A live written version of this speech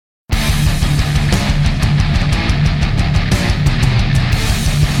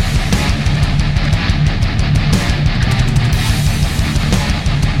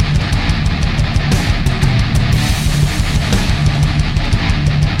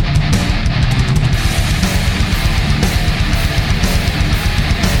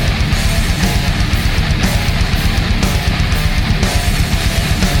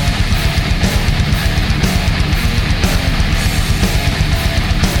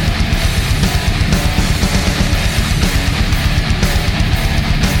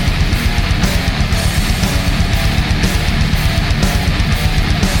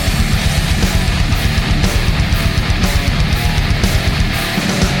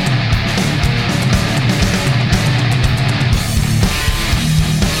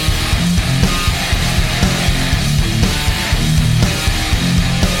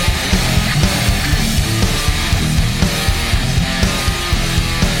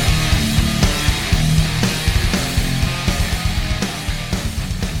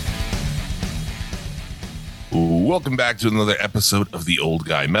Welcome back to another episode of the Old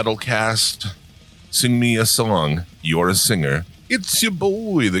Guy Metalcast. Sing me a song. You're a singer. It's your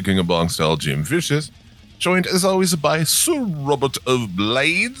boy, the King of Bong Style, Jim Vicious. Joined as always by Sir Robert of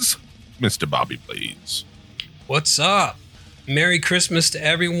Blades, Mr. Bobby Blades. What's up? Merry Christmas to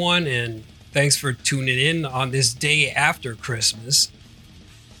everyone, and thanks for tuning in on this day after Christmas.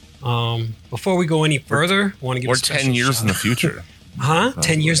 Before we go any further, I want to give We're a special 10 years shout in the future. Huh?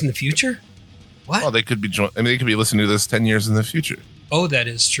 10 years in the future? What? Well, they could be they could be listening to this 10 years in the future. Oh, that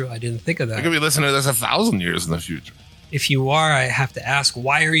is true. I didn't think of They that. could be listening to this 1,000 years in the future. If you are, I have to ask,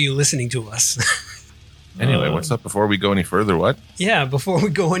 why are you listening to us? Anyway, what's up before we go any further? What? Yeah, before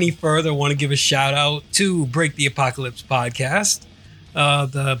we go any further, I want to give a shout out to Break the Apocalypse podcast,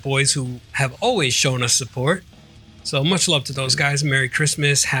 the boys who have always shown us support. So much love to those guys. Merry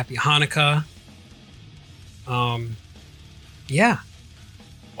Christmas, Happy Hanukkah. Yeah.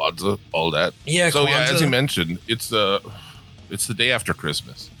 Kwanzaa, all that. Yeah, So yeah, Kwanzaa. as you mentioned, it's the day after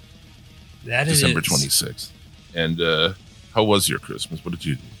Christmas, That is December 26th. And how was your Christmas? What did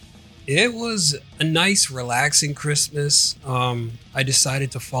you do? It was a nice, relaxing Christmas. I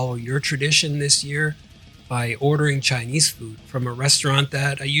decided to follow your tradition this year by ordering Chinese food from a restaurant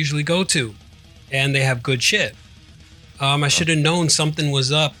that I usually go to, and they have good shit. I should have known something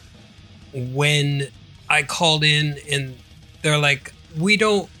was up when I called in, and they're like,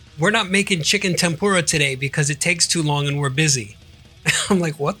 we're not making chicken tempura today because it takes too long and we're busy. I'm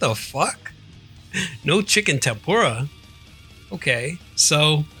like, what the fuck? No chicken tempura? Okay,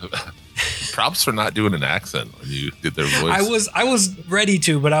 so Props for not doing an accent when you did their voice. I was ready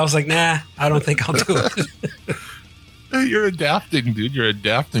to, but I was like, nah, I don't think I'll do it. You're adapting, dude. You're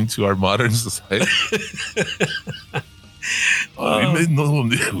adapting to our modern society.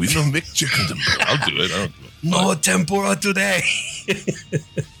 We don't make chicken tempura. I'll do it. I don't give a fuck. No tempura today.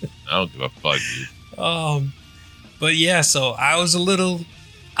 I don't give a fuck, dude. But yeah, so I was a little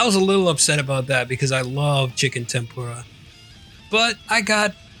upset about that because I love chicken tempura. But I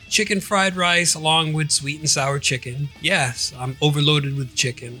got chicken fried rice along with sweet and sour chicken. Yes, I'm overloaded with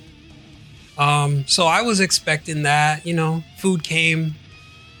chicken. So I was expecting that, food came,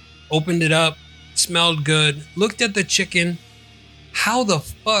 opened it up, smelled good, looked at the chicken. How the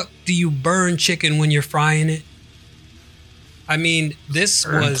fuck do you burn chicken when you're frying it? I mean,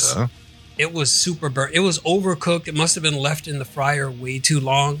 it was super burnt. It was overcooked. It must have been left in the fryer way too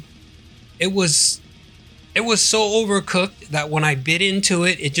long. It was so overcooked that when I bit into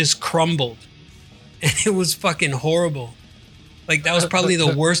it, it just crumbled. And it was fucking horrible. Like, that was probably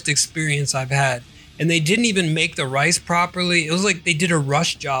the worst experience I've had. And they didn't even make the rice properly. It was like they did a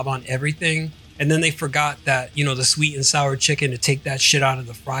rush job on everything. And then they forgot that, the sweet and sour chicken to take that shit out of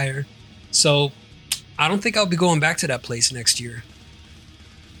the fryer. So I don't think I'll be going back to that place next year.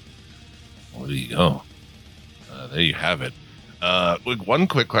 Well, there you go. There you have it. One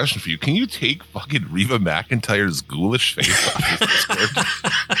quick question for you. Can you take fucking Reba McEntire's ghoulish face off this Discord?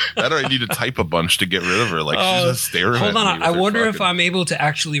 That or I need to type a bunch to get rid of her. Like, she's just staring hold at on. me. I wonder if I'm able to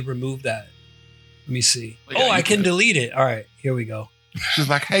actually remove that. Let me see. Yeah, I can delete it. All right, here we go. She's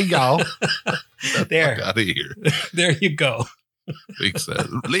like, hey, y'all. There. Out of here. There you go. Makes sense.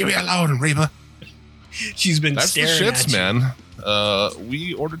 Leave me alone, Reba. She's been That's the staring shits, at you. man.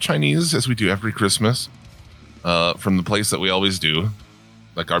 We order Chinese as we do every Christmas from the place that we always do,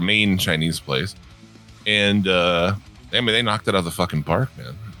 like our main Chinese place. And they knocked it out of the fucking park,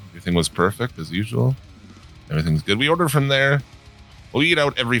 man. Everything was perfect as usual. Everything's good. We order from there. We eat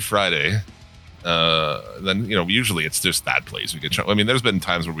out every Friday. Then usually it's just that place. We get. There's been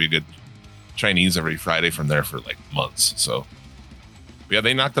times where we get Chinese every Friday from there for like months. So yeah,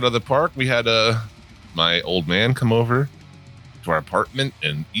 they knocked it out of the park. We had my old man come over to our apartment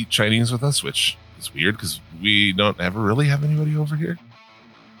and eat Chinese with us, which is weird because we don't ever really have anybody over here.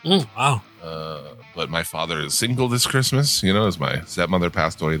 Wow. But my father is single this Christmas, as my stepmother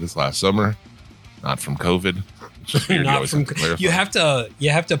passed away this last summer, not from COVID. Not from you have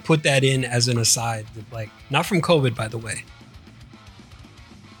to put that in as an aside, like not from COVID, by the way.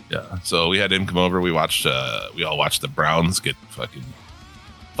 Yeah. So we had him come over. We all watched the Browns get fucking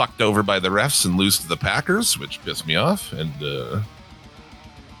fucked over by the refs and lose to the Packers, which pissed me off. And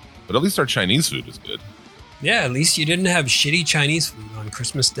but at least our Chinese food is good. Yeah, at least you didn't have shitty Chinese food on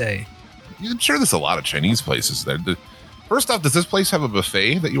Christmas Day. I'm sure there's a lot of Chinese places there. First off, does this place have a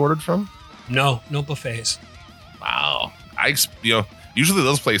buffet that you ordered from? No buffets. Wow. Usually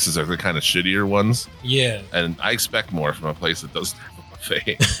those places are the kind of shittier ones. Yeah. And I expect more from a place that doesn't have a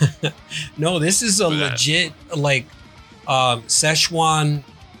buffet. No, this is a legit, like, Szechuan,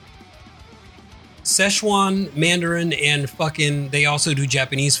 Mandarin, and fucking, they also do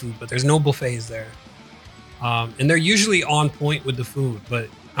Japanese food, but there's no buffets there. And they're usually on point with the food, but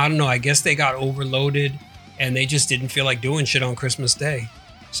I don't know. I guess they got overloaded and they just didn't feel like doing shit on Christmas Day.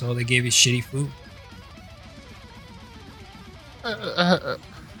 So they gave you shitty food.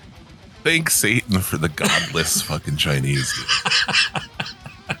 Thank Satan for the godless fucking Chinese,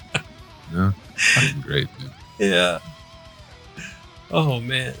 dude. Yeah, fucking great, dude. Yeah. Oh,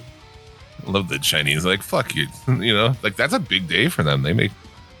 man. I love the Chinese. Like, fuck you. You know, like, that's a big day for them. They make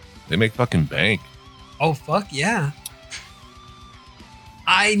fucking bank. Oh, fuck yeah.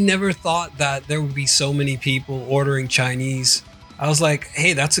 I never thought that there would be so many people ordering Chinese. I was like,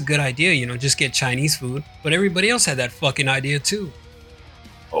 hey, that's a good idea, you know, just get Chinese food. But everybody else had that fucking idea too.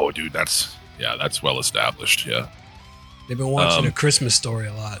 Oh, dude, that's well established. Yeah. They've been watching A Christmas Story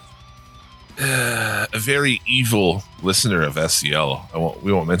a lot. A very evil listener of SCL.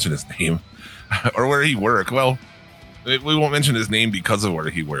 We won't mention his name or where he works. Well, we won't mention his name because of where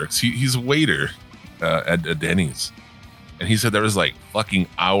he works. He's a waiter at Denny's. And he said there was like fucking 2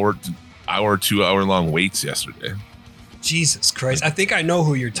 hour long waits yesterday. Jesus Christ. I think I know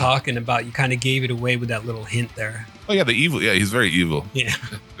who you're talking about. You kind of gave it away with that little hint there. Oh, yeah, the evil. Yeah, he's very evil. Yeah.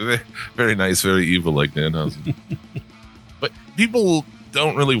 Very nice, very evil like Danhausen. But people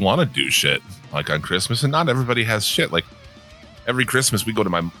don't really want to do shit like on Christmas, and not everybody has shit. Like every Christmas we go to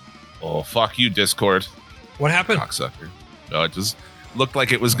my... Oh, fuck you, Discord. What happened? Cocksucker. No, it just looked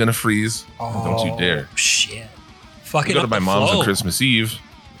like it was going to freeze. Oh, don't you dare. Shit. Fucking we go to up my the mom's flow. on Christmas Eve,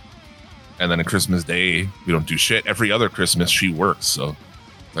 and then on Christmas Day we don't do shit. Every other Christmas she works, so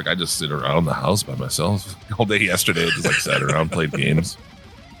like I just sit around the house by myself all day. Yesterday I just like sat around, played games,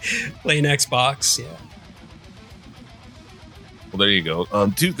 Playing Xbox. Yeah. well, there you go.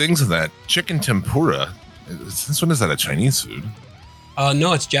 Two things of that. Chicken tempura. This one, is that a Chinese food?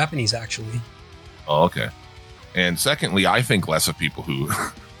 No, it's Japanese actually. Oh, okay. And secondly, I think less of people who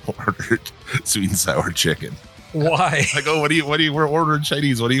ordered sweet and sour chicken. Why? Like, oh, we're ordering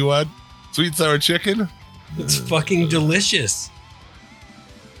Chinese. What do you want? Sweet and sour chicken? It's fucking delicious.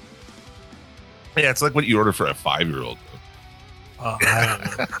 Yeah, it's like what you order for a 5-year-old. Oh, I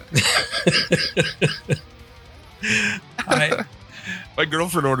don't know. My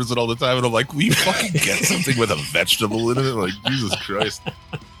girlfriend orders it all the time, and I'm like, will you fucking get something with a vegetable in it? Like, Jesus Christ.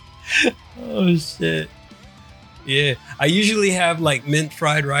 Oh, shit. Yeah. I usually have like mint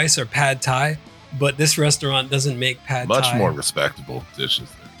fried rice or pad thai, but this restaurant doesn't make pad thai. Much more respectable dishes.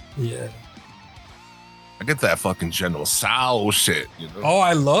 Yeah. I get that fucking General Tso shit, you know? Oh,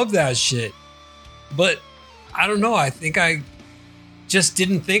 I love that shit. But I don't know. I think I just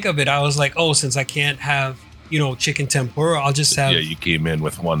didn't think of it. I was like, oh, since I can't have, you know, chicken tempura, I'll just have. Yeah, you came in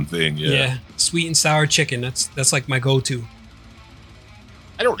with one thing. Yeah, sweet and sour chicken. That's like my go-to.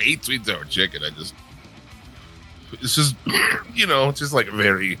 I don't eat sweet and sour chicken. It's just, you know, it's just like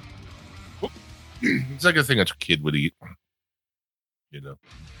very. It's like a thing a kid would eat. You know,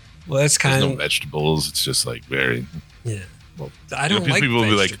 Well, that's there's kind no of vegetables. It's just like very. yeah. Well, I don't like people will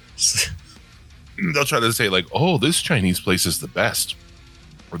be like, vegetables. they'll try to say like, oh, this Chinese place is the best,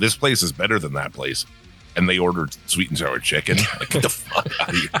 or this place is better than that place, and they ordered sweet and sour chicken. Like, get the fuck out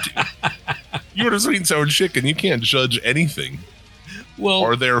of here, dude. You order sweet and sour chicken, you can't judge anything. Well,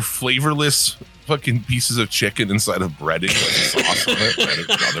 Are there flavorless fucking pieces of chicken inside of breading with sauce on it better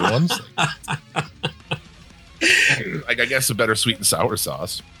than other ones? Like, I guess a better sweet and sour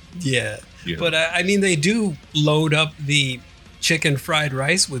sauce. yeah. You know. But I mean, they do load up the chicken fried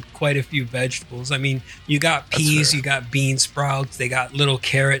rice with quite a few vegetables. I mean, you got That's peas, fair. you got bean sprouts, they got little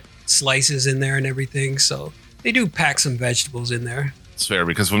carrot slices in there and everything. So they do pack some vegetables in there. It's fair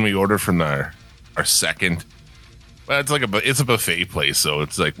because when we order from our second, well, it's a buffet place, so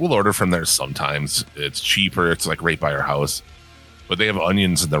it's like we'll order from there sometimes. It's cheaper. It's like right by our house, but they have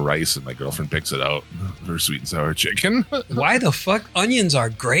onions in the rice, and my girlfriend picks it out for sweet and sour chicken. Why the fuck? Onions are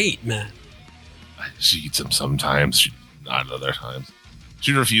great, man. She eats them sometimes, not other times.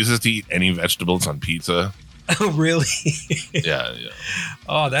 She refuses to eat any vegetables on pizza. Oh, really? Yeah.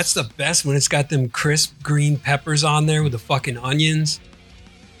 Oh, that's the best when it's got them crisp green peppers on there with the fucking onions.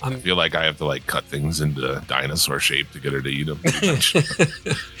 I feel like I have to like cut things into dinosaur shape to get her to eat them.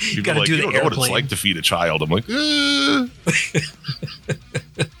 You gotta like, do you the don't know what it's airplane. like to feed a child. I'm like, Oh,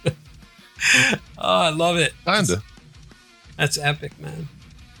 I love it. kinda. That's epic, man.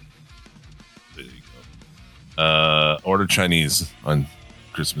 There you go. Order Chinese on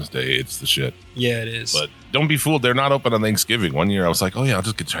Christmas Day. It's the shit. Yeah, it is. But don't be fooled. They're not open on Thanksgiving. One year I was like, oh yeah, I'll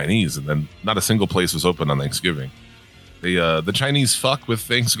just get Chinese. And then not a single place was open on Thanksgiving. The Chinese fuck with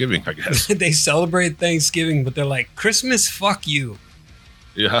Thanksgiving, I guess. They celebrate Thanksgiving, but they're like, Christmas, fuck you.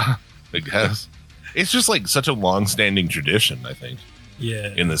 Yeah, I guess. It's just like such a long-standing tradition, I think.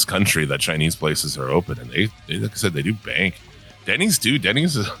 Yeah. in this country that Chinese places are open, and they like I said, they do bank. Denny's too.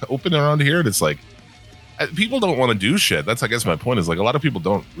 Denny's is open around here, and it's like people don't want to do shit. That's I guess my point is like a lot of people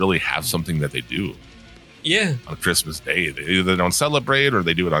don't really have something that they do. Yeah. On Christmas Day, they either don't celebrate or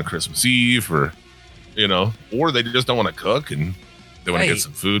they do it on Christmas Eve, or or they just don't want to cook and they want to get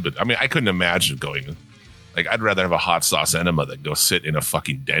some food. But I mean, I couldn't imagine going. Like, I'd rather have a hot sauce enema than go sit in a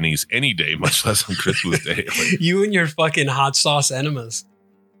fucking Denny's any day, much less on Christmas Day. Like, you and your fucking hot sauce enemas.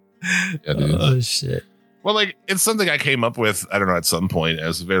 Yeah, dude. Oh, shit. Well, like, it's something I came up with, I don't know, at some point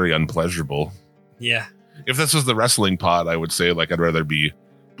as very unpleasurable. Yeah. If this was the wrestling pod, I would say, like, I'd rather be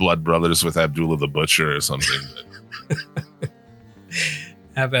blood brothers with Abdullah the Butcher or something.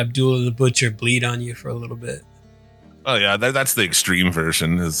 Have Abdullah the Butcher bleed on you for a little bit. Oh, yeah, that's the extreme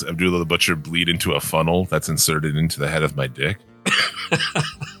version, is Abdullah the Butcher bleed into a funnel that's inserted into the head of my dick.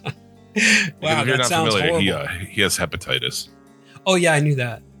 Wow, that sounds horrible. He has hepatitis. Oh, yeah, I knew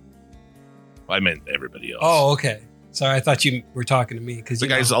that. I meant everybody else. Oh, okay. Sorry, I thought you were talking to me. Because the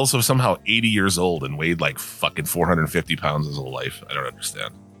guy's also somehow 80 years old and weighed like fucking 450 pounds his whole life. I don't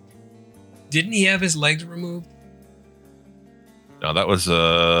understand. Didn't he have his legs removed? No, that was...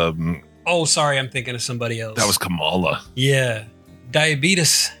 Oh, sorry, I'm thinking of somebody else. That was Kamala. Yeah.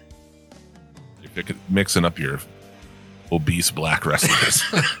 Diabetes. You're mixing up your obese black wrestlers.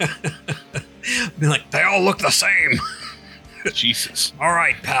 Be like, they all look the same. Jesus. All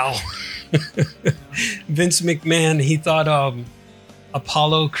right, pal. Vince McMahon, he thought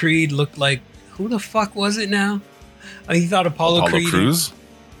Apollo Creed looked like... Who the fuck was it now? He thought Apollo Creed... Crews?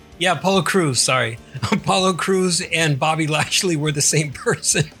 Yeah, Apollo Crews, sorry. Apollo Crews and Bobby Lashley were the same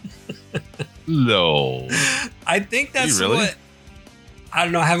person. No. I think that's really? what... I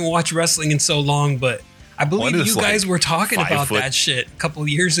don't know, I haven't watched wrestling in so long, but I believe you guys were talking about that shit a couple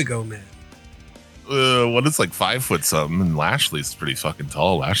years ago, man. One is like 5 foot something, and Lashley's pretty fucking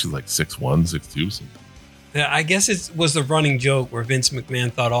tall. Lashley's like 6'1", 6'2", something. Yeah, I guess it was the running joke where Vince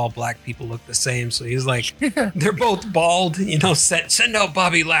McMahon thought all black people looked the same. So he's like, they're both bald, send out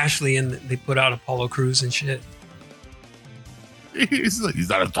Bobby Lashley, and they put out Apollo Crews and shit. He's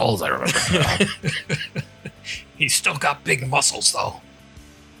not as tall as I remember. He's still got big muscles, though.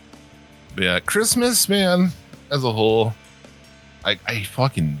 But yeah, Christmas, man, as a whole, I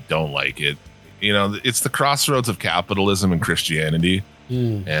fucking don't like it. It's the crossroads of capitalism and Christianity,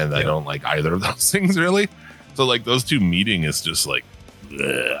 and I don't like either of those things, really. So, like, those two meeting is just like,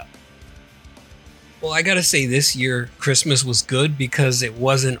 bleh. Well, I gotta say, this year, Christmas was good because it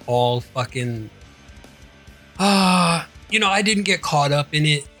wasn't all fucking... I didn't get caught up in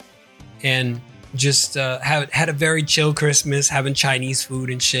it and just had a very chill Christmas, having Chinese food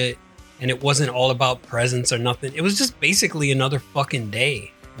and shit, and it wasn't all about presents or nothing. It was just basically another fucking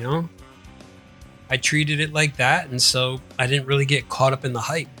day, I treated it like that, and so I didn't really get caught up in the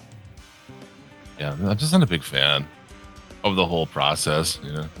hype. Yeah, I'm just not a big fan of the whole process.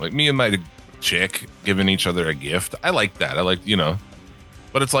 Like me and my chick giving each other a gift. I like that. I like,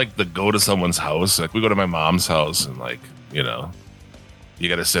 but it's like the go to someone's house. Like we go to my mom's house, and like, you got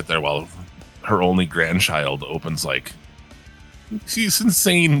to sit there while her only grandchild opens like these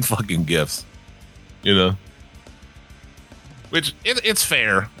insane fucking gifts, Which it's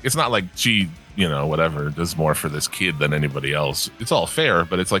fair. It's not like she, whatever, does more for this kid than anybody else. It's all fair,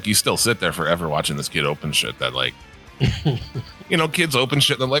 but it's like you still sit there forever watching this kid open shit that like, kids open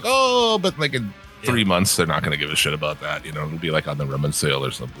shit and they're like, oh, but like in 3 months, they're not going to give a shit about that. It'll be like on the rummage sale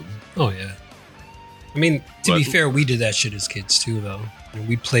or something. Oh, yeah. I mean, to be fair, we did that shit as kids too, though.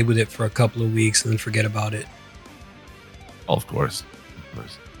 We'd play with it for a couple of weeks and then forget about it. Oh, of course.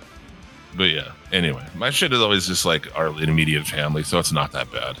 But yeah, anyway, my shit is always just like our immediate family, so it's not that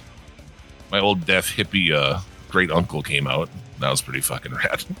bad. My old deaf hippie great uncle came out. That was pretty fucking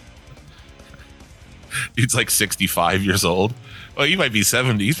rad. He's like 65 years old. Well, he might be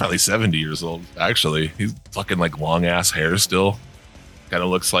 70. He's probably 70 years old, actually. He's fucking like long ass hair still. Kind of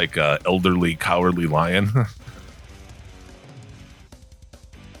looks like elderly, cowardly lion. Are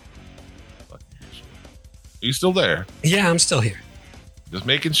you still there? Yeah, I'm still here. Just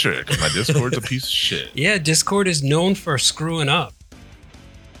making sure, because my Discord's a piece of shit. Yeah, Discord is known for screwing up.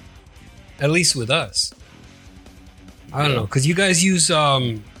 At least with us. I don't know, because you guys use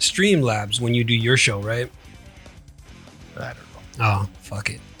Streamlabs when you do your show, right? I don't know. Oh, fuck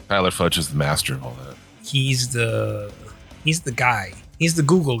it. Tyler Fudge is the master of all that. He's the guy. He's the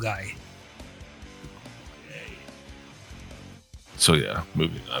Google guy. So yeah,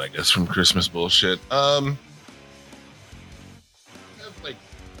 moving on, I guess, from Christmas bullshit. Like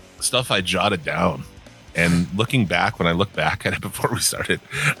stuff I jotted down, and looking back, when I look back at it before we started,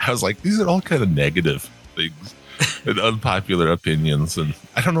 I was like, these are all kind of negative things. and unpopular opinions. And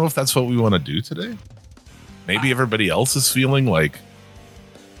I don't know if that's what we want to do today. Maybe everybody else is feeling like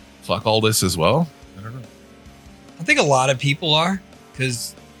fuck all this as well. I don't know. I think a lot of people are,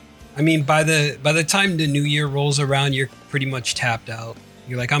 because I mean, by the time the new year rolls around, you're pretty much tapped out.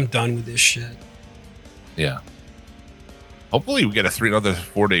 You're like, I'm done with this shit. Yeah. Hopefully we get another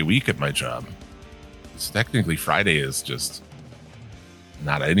 4-day week at my job. Because technically Friday is just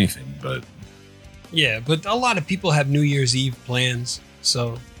not anything, but yeah, but a lot of people have New Year's Eve plans,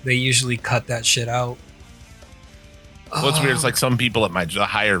 so they usually cut that shit out. Well, it's weird. It's like some people at the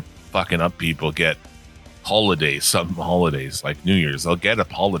higher fucking up people get holidays, some holidays like New Year's. They'll get a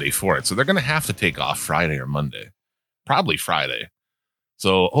holiday for it. So they're going to have to take off Friday or Monday. Probably Friday.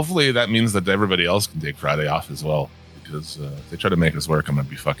 So hopefully that means that everybody else can take Friday off as well. Because if they try to make us work, I'm going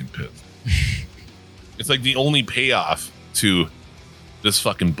to be fucking pissed. It's like the only payoff to this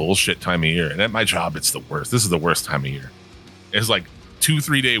fucking bullshit time of year. And at my job, it's the worst. This is the worst time of year. It's like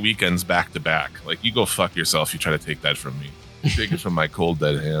 2-3 day weekends back to back. Like, you go fuck yourself. You try to take that from me. Take it from my cold,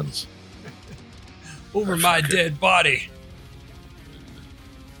 dead hands. Over my dead body.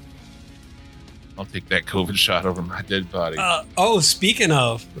 I'll take that COVID shot over my dead body. Speaking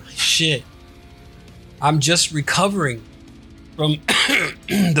of shit, I'm just recovering from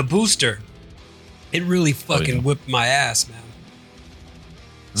the booster. It really fucking whipped my ass, man.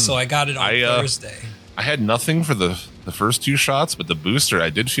 So I got it on Thursday. I had nothing for the first 2 shots, but the booster, I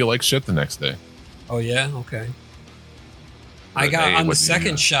did feel like shit the next day. Oh yeah, okay. I got on the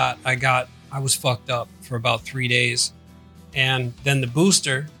second shot. I was fucked up for about 3 days, and then the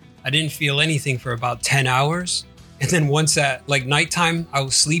booster, I didn't feel anything for about 10 hours, and then once at like nighttime, I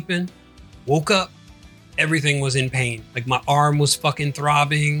was sleeping, woke up, everything was in pain. Like my arm was fucking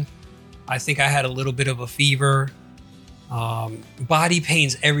throbbing. I think I had a little bit of a fever. Body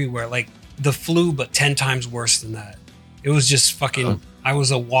pains everywhere, like the flu, but 10 times worse than that. It was just fucking, I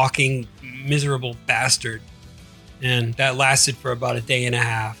was a walking miserable bastard. And that lasted for about a day and a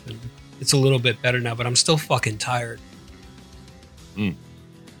half. And it's a little bit better now, but I'm still fucking tired.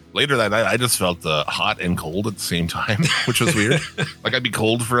 Later that night, I just felt hot and cold at the same time, which was weird. Like I'd be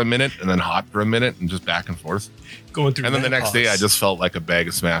cold for a minute and then hot for a minute and just back and forth. Going through. And then the next day, I just felt like a bag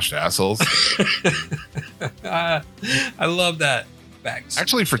of smashed assholes. I love that.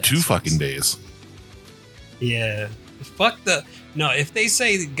 Actually, for 2 fucking days. Yeah. Fuck the... No, if they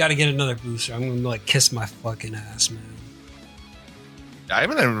say got to get another booster, I'm going to like kiss my fucking ass, man. I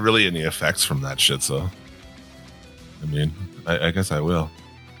haven't had really any effects from that shit, so... I mean, I guess I will.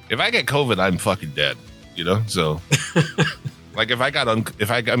 If I get COVID, I'm fucking dead, you know? So... like, if I got...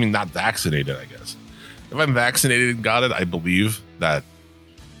 I mean, not vaccinated, I guess. If I'm vaccinated and got it, I believe that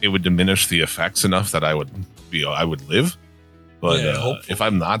it would diminish the effects enough that I would live. But if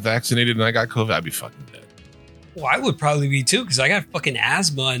I'm not vaccinated and I got COVID, I'd be fucking dead. Well, I would probably be too, because I got fucking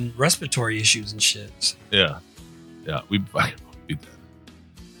asthma and respiratory issues and shit. So. Yeah. We'd be dead.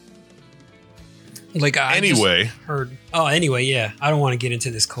 Like, anyway. Heard. Oh, anyway, yeah. I don't want to get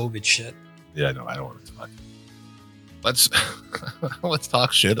into this COVID shit. Yeah, no, I don't want to talk. Let's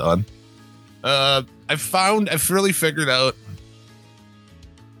talk shit on. I've really figured out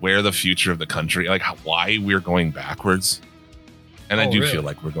where the future of the country, like why we're going backwards. And I do feel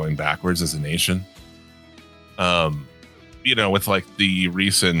like we're going backwards as a nation. You know, with like the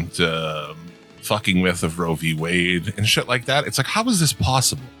recent fucking with of Roe v. Wade and shit like that. It's like, how is this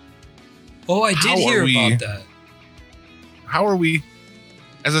possible? Oh, I did hear about that. How are we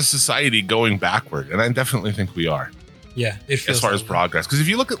as a society going backward? And I definitely think we are. Yeah, it feels as far as progress. Because if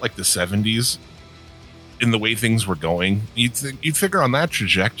you look at like the 70s in the way things were going, you'd figure on that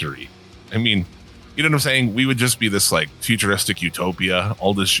trajectory. I mean, you know what I'm saying? We would just be this like futuristic utopia,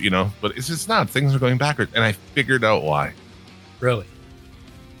 all this, you know, but it's just not. Things are going backwards. And I figured out why. Really?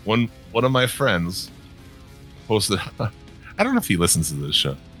 One of my friends posted, I don't know if he listens to this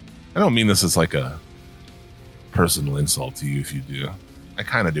show. I don't mean this as like a personal insult to you if you do. I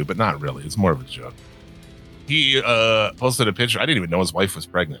kind of do, but not really. It's more of a joke. He posted a picture. I didn't even know his wife was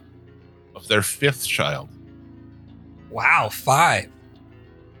pregnant of their 5th child. Wow, 5.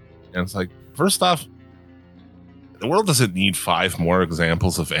 And it's like, first off, the world doesn't need 5 more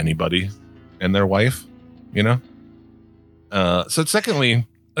examples of anybody and their wife, you know? So secondly,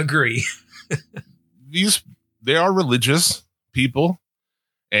 agree. They are religious people.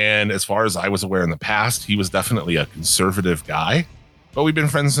 And as far as I was aware in the past, he was definitely a conservative guy. But we've been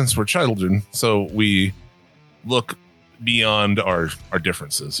friends since we're children. So we look beyond our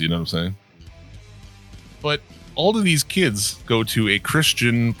differences, you know what I'm saying? But all of these kids go to a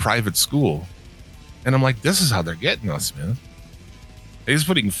Christian private school. And I'm like, this is how they're getting us, man. They're just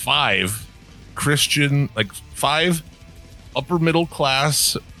putting 5 Christian, like 5 upper middle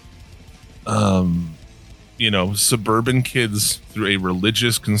class, suburban kids through a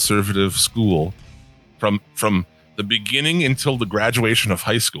religious conservative school from the beginning until the graduation of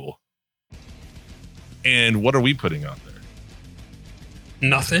high school. And what are we putting out there?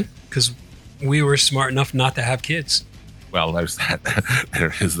 Nothing, because we were smart enough not to have kids. Well, there's that.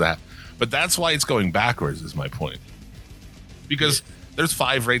 There is that. But that's why it's going backwards, is my point. Because there's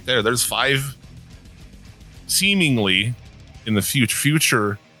 5 right there. There's 5 seemingly in the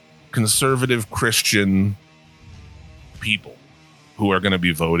future conservative Christian people who are going to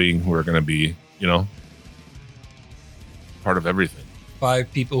be voting, who are going to be, part of everything.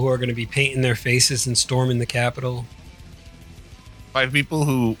 5 people who are going to be painting their faces and storming the Capitol. 5 people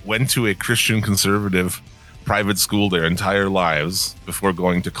who went to a Christian conservative private school their entire lives before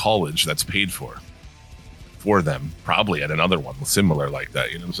going to college that's paid for them, probably at another one similar like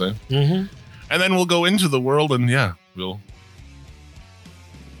that, you know what I'm saying? Mm-hmm. And then we'll go into the world and we'll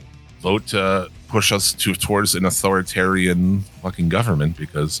vote to push us towards an authoritarian fucking government,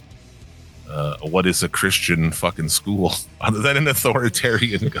 because what is a Christian fucking school other than an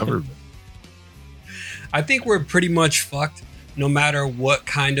authoritarian government? I think we're pretty much fucked no matter what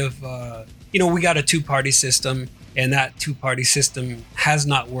kind of, we got a 2-party system, and that 2-party system has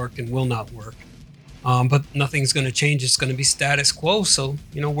not worked and will not work. But nothing's going to change. It's going to be status quo. So,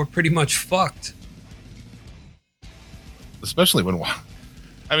 we're pretty much fucked. Especially when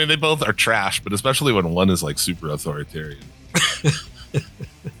they both are trash, but especially when one is like super authoritarian.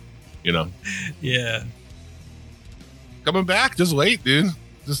 Yeah. Coming back, just wait, dude.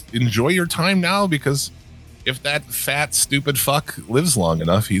 Just enjoy your time now, because if that fat, stupid fuck lives long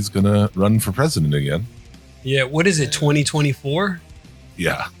enough, he's going to run for president again. Yeah. What is it, 2024?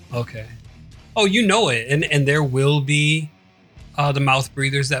 Yeah. Okay. Oh, you know it. And there will be the mouth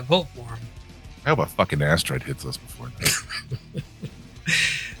breathers that vote for him. I hope a fucking asteroid hits us before that.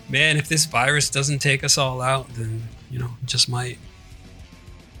 Man, if this virus doesn't take us all out, then, it just might.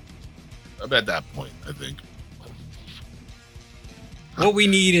 I'm at that point, I think. What we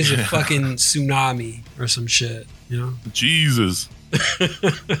need is a fucking tsunami or some shit, Jesus.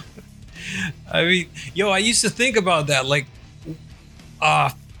 I mean, I used to think about that, like,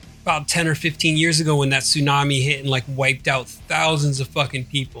 about 10 or 15 years ago when that tsunami hit and, like, wiped out thousands of fucking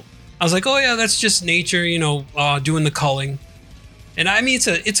people. I was like, oh, yeah, that's just nature, doing the culling. And I mean,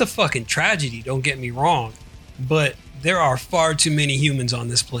 it's a fucking tragedy, don't get me wrong. But there are far too many humans on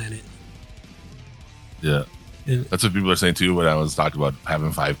this planet. Yeah. That's what people are saying too when I was talking about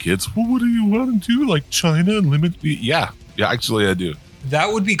having 5 kids. Well, what do you want to do? Like China and limit? Yeah, actually I do.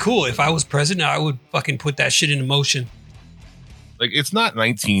 That would be cool. If I was president, I would fucking put that shit into motion. Like, it's not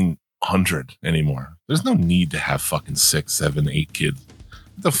 1900 anymore. There's no need to have fucking 6, 7, 8 kids.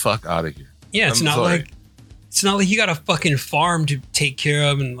 Get the fuck out of here. Yeah, it's not like you got a fucking farm to take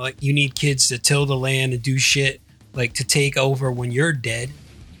care of, and like you need kids to till the land and do shit, like to take over when you're dead.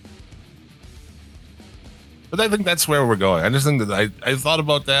 But I think that's where we're going. I just think that I thought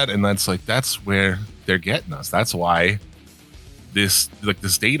about that, and that's where they're getting us. That's why the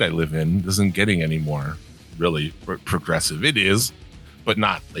state I live in isn't getting any more really progressive. It is, but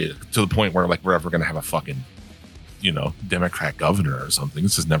not to the point where like we're ever going to have a fucking, Democrat governor or something.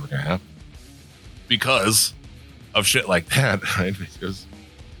 This is never going to happen because of shit like that, right? Because,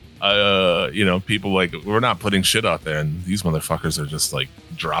 people like, we're not putting shit out there, and these motherfuckers are just like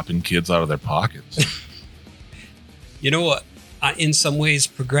dropping kids out of their pockets. You know what? In some ways,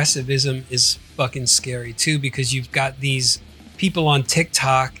 progressivism is fucking scary too, because you've got these people on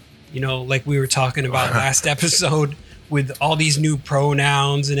TikTok, like we were talking about last episode, with all these new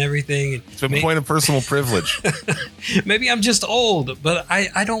pronouns and everything. It's a point of personal privilege. Maybe I'm just old, but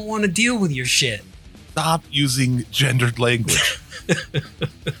I don't want to deal with your shit. Stop using gendered language.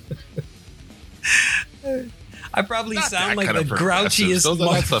 I probably sound like the grouchiest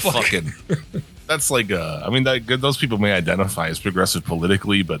motherfucker. That's like, those people may identify as progressive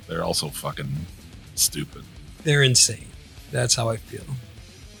politically, but they're also fucking stupid. They're insane. That's how I feel.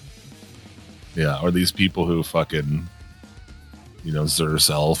 Yeah, or these people who fucking, Zer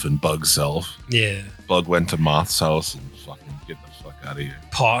self and Bug self. Yeah. Bug went to Moth's house and fucking get the fuck out of here.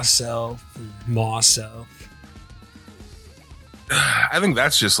 Paw self and Maw self. I think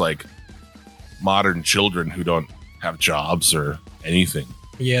that's just like modern children who don't have jobs or anything.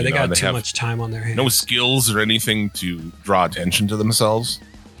 Yeah, they got too much time on their hands. No skills or anything to draw attention to themselves,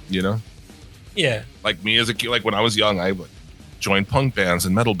 Yeah. Like me as a kid, like when I was young, I joined punk bands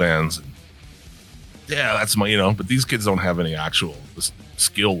and metal bands. And yeah, that's my, but these kids don't have any actual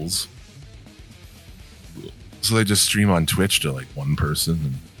skills. So they just stream on Twitch to like one person.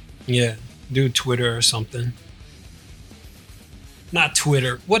 And yeah. Do Twitter or something. Not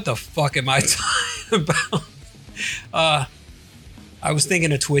Twitter. What the fuck am I talking about? I was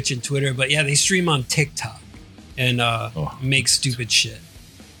thinking of Twitch and Twitter, but yeah, they stream on TikTok and make stupid shit.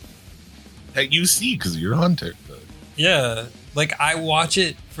 That you see because you're on TikTok. Yeah, like I watch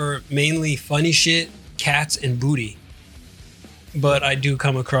it for mainly funny shit, cats, and booty. But I do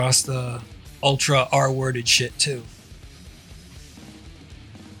come across the ultra R-worded shit too.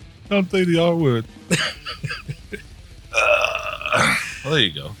 Don't say the R word. Well, there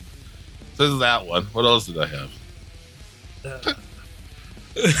you go. So there's that one. What else did I have?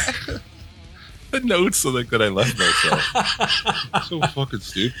 The notes like that I left myself. So fucking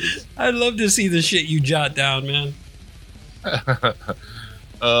stupid. I'd love to see the shit you jot down, man.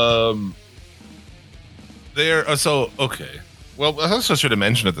 So okay. Well, I also should have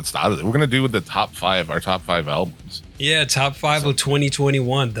mentioned at the start of it. We're gonna do the top 5, our top 5 albums. Yeah, top 5 of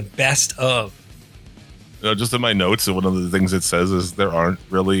 2021, the best of. You know, just in my notes, one of the things it says is there aren't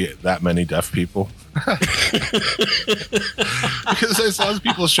really that many deaf people. Because I saw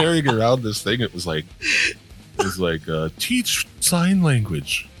people sharing around this thing. It was like teach sign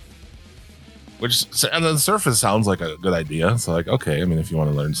language, which on the surface sounds like a good idea. So like, okay, I mean, if you want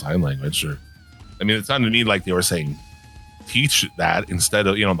to learn sign language, or I mean, it sounded to me like they were saying teach that instead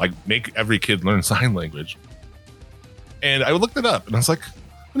of, you know, like make every kid learn sign language. And I looked it up and I was like, how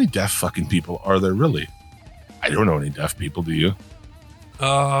many deaf fucking people are there really? I don't know any deaf people. Do you?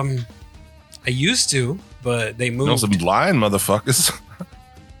 I used to, but they moved. You know some blind motherfuckers.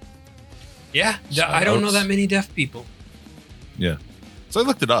 Yeah, I don't know that many deaf people. Yeah. So I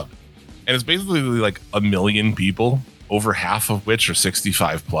looked it up. And it's basically like 1 million people, over half of which are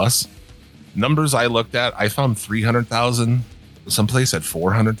 65 plus. Numbers I looked at, I found 300,000. Someplace at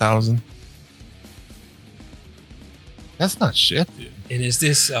 400,000. That's not shit, dude. And is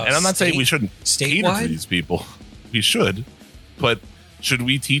this and I'm not saying we shouldn't cater statewide to these people. We should. But should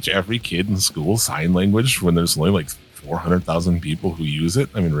we teach every kid in school sign language when there's only like 400,000 people who use it?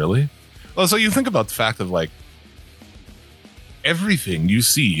 I mean, really? Well, so you think about the fact of like everything you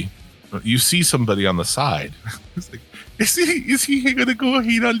see somebody on the side. It's like, is he going to go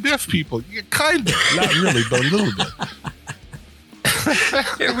ahead on deaf people? Yeah, kind of. Not really, but a little bit.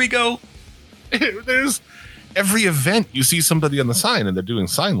 Here we go. There's every event you see somebody on the sign and they're doing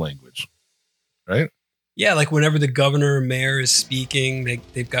sign language, right? Yeah, like whenever the governor or mayor is speaking,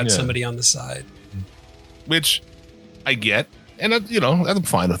 they've got somebody on the side. Which I get. And, you know, I'm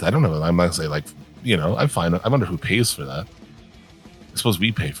fine with that. I don't know. I'm not saying like, you know, I'm fine. I wonder who pays for that. I suppose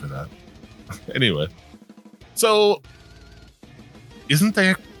we pay for that. Anyway. So, isn't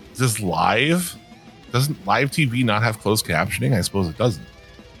there this live? Doesn't live TV not have closed captioning? I suppose it doesn't.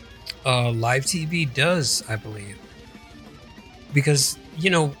 Live TV does, I believe. Because, you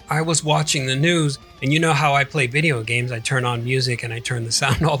know, I was watching the news, and you know how I play video games. I turn on music and I turn the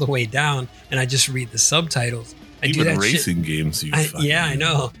sound all the way down, and I just read the subtitles. Even racing games. I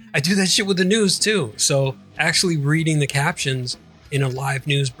know. I do that shit with the news too. So actually reading the captions in a live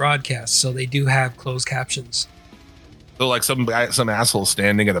news broadcast. So they do have closed captions. So like some asshole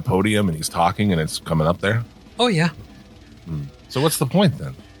standing at a podium and he's talking and it's coming up there? Oh, yeah. So what's the point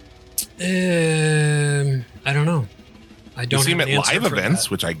then? I don't know. I don't see him at live events,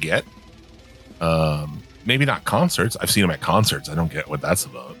 which I get. Maybe not concerts. I've seen him at concerts. I don't get what that's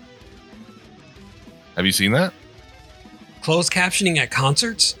about. Have you seen that? Closed captioning at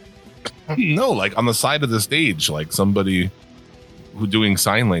concerts? No, like on the side of the stage, like somebody who doing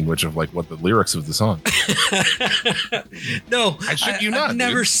sign language of like what the lyrics of the song. No, I shit you not. I've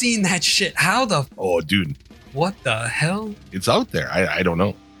never seen that shit. How the? Oh, dude, what the hell? It's out there. I don't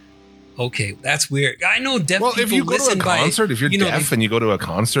know. Okay, that's weird. I know deaf people if you go to a concert, if you're deaf and you go to a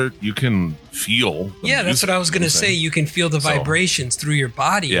concert, you can feel. Yeah, that's what I was gonna say. You can feel the vibrations through your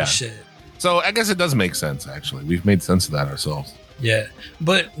body and shit. So I guess it does make sense, actually. We've made sense of that ourselves. Yeah.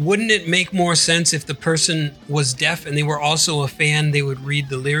 But wouldn't it make more sense if the person was deaf and they were also a fan, they would read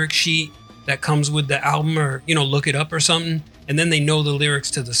the lyric sheet that comes with the album or, you know, look it up or something, and then they know the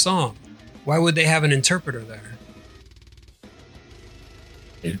lyrics to the song? Why would they have an interpreter there?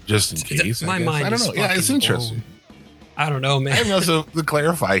 Just in case. My mind I don't know. Yeah, it's interesting. I don't know, man. And also to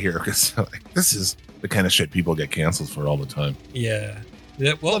clarify here, because like, this is the kind of shit people get canceled for all the time. Yeah.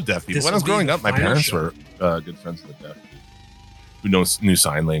 Well, love deaf people. When I was growing up, my parents were good friends with the deaf people who knew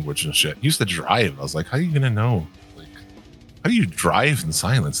sign language and shit. He used to drive. I was like, how are you going to know? Like, how do you drive in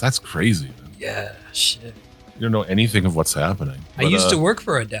silence? That's crazy, man. Yeah, shit. You don't know anything of what's happening. I used to work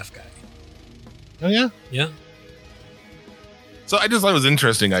for a deaf guy. Oh, yeah? Yeah. So I just thought it was an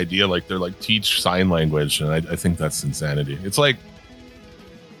interesting idea. Like, they're like, teach sign language. And I think that's insanity. It's like,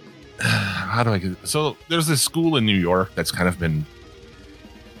 how do I get? So there's this school in New York that's kind of been.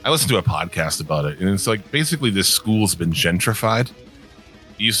 I listened to a podcast about it, and it's like basically this school's been gentrified.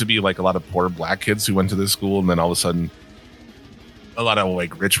 It used to be like a lot of poor black kids who went to this school, and then all of a sudden, a lot of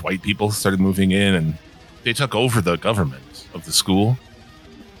like rich white people started moving in, and they took over the government of the school.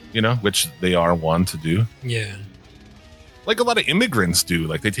 You know, which they are one to do. Yeah. Like a lot of immigrants do.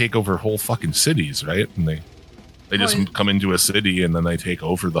 Like they take over whole fucking cities, right? And they just come into a city and then they take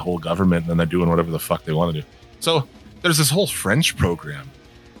over the whole government and then they're doing whatever the fuck they want to do. So there's this whole French program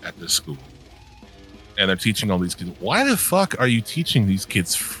at this school. And they're teaching all these kids. Why the fuck are you teaching these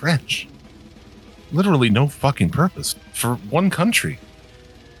kids French? Literally no fucking purpose for one country.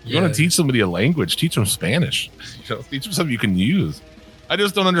 You want to teach somebody a language, teach them Spanish. You know, teach them something you can use. I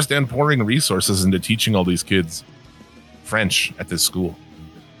just don't understand pouring resources into teaching all these kids French at this school.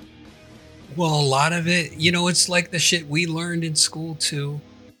 Well, a lot of it, you know, it's like the shit we learned in school too.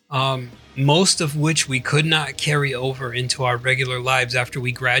 Most of which we could not carry over into our regular lives after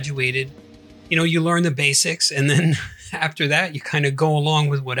we graduated. You know, you learn the basics and then after that you kind of go along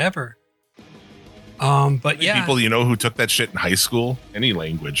with whatever. But yeah, people you know who took that shit in high school, any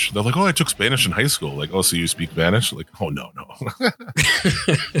language, they're like, "Oh, I took Spanish in high school." Like, "Oh, so you speak Spanish?" Like, "Oh, no."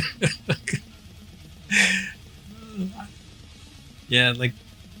 Yeah, like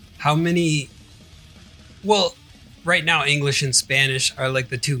how many? Well, right now English and Spanish are like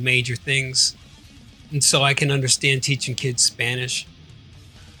the two major things, and so I can understand teaching kids Spanish.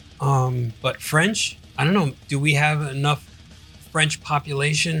 But French, I don't know. Do we have enough French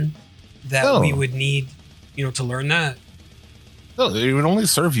population that we would need, you know, to learn that? No, they would only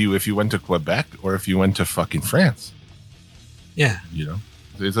serve you if you went to Quebec or if you went to fucking France. Yeah. You know,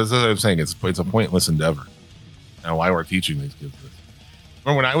 that's what I'm saying. It's a pointless endeavor. Now, why we're teaching these kids this?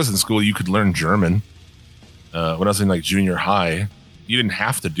 Or when I was in school, you could learn German. When I was in like junior high, you didn't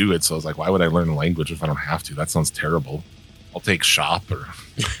have to do it. So I was like, why would I learn a language if I don't have to? That sounds terrible. I'll take shop or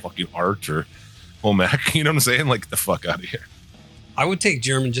fucking art or home ec. You know what I'm saying? Like, the fuck out of here. I would take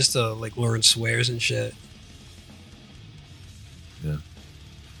German just to like learn swears and shit. Yeah.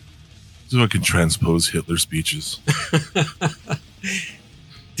 So I can transpose Hitler's speeches.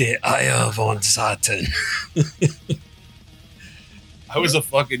 Der Eier von Satan. I was a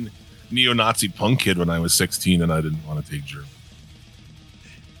fucking neo-Nazi punk kid when I was 16 and I didn't want to take German.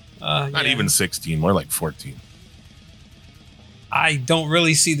 Not even 16, more like 14. I don't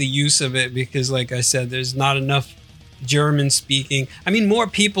really see the use of it because, like I said, there's not enough German speaking. I mean, more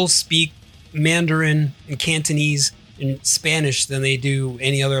people speak Mandarin and Cantonese and Spanish than they do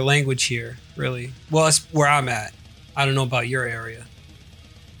any other language here, really. Well, that's where I'm at. I don't know about your area.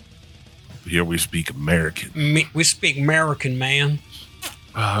 Here we speak American. We speak American, man.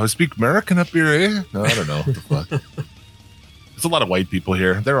 We speak American up here, eh? No, I don't know. What the fuck? There's a lot of white people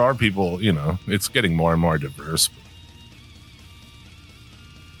here. There are people, you know, it's getting more and more diverse.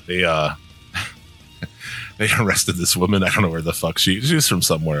 They arrested this woman. I don't know where the fuck she's from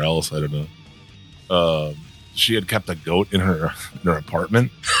somewhere else. I don't know. She had kept a goat in her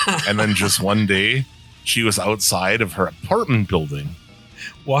apartment. And then just one day she was outside of her apartment building.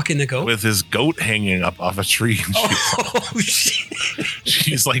 Walking the goat? With his goat hanging up off a tree. And shit.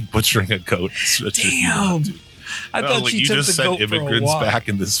 She's like butchering a goat. Damn. I thought like, she you took just the sent goat for a immigrants walk. back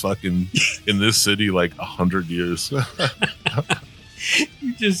in this fucking in this city like 100 years.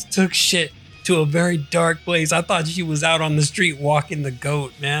 You just took shit to a very dark place. I thought she was out on the street walking the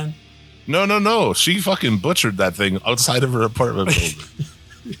goat, man. No. She fucking butchered that thing outside of her apartment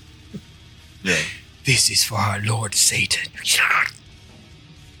building. Yeah. This is for our Lord Satan.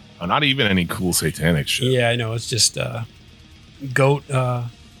 Oh, not even any cool satanic shit. Yeah, I know. It's just goat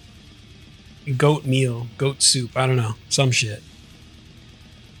meal, goat soup. I don't know. Some shit.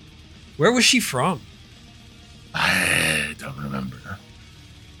 Where was she from? I don't remember.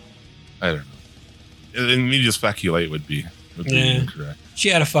 I don't know. And me to speculate would be incorrect. She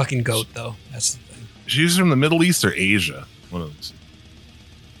had a fucking goat, though. That's the thing. She's from the Middle East or Asia. One of those.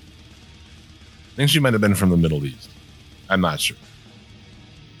 I think she might have been from the Middle East. I'm not sure.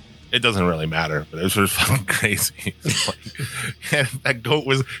 It doesn't really matter, but it was just fucking crazy. Like, that goat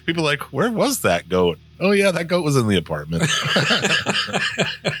was, people were like, where was that goat? Oh, yeah, that goat was in the apartment.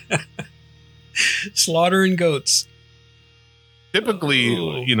 Slaughtering goats. Typically,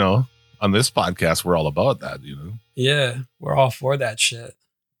 you know, on this podcast, we're all about that, you know? Yeah, we're all for that shit.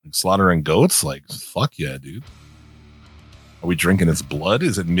 Like slaughtering goats? Like, fuck yeah, dude. Are we drinking its blood?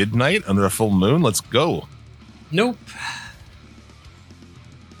 Is it midnight under a full moon? Let's go. Nope.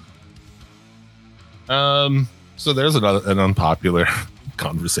 So there's an unpopular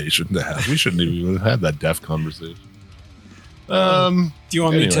conversation to have. We shouldn't even have had that deaf conversation. Do you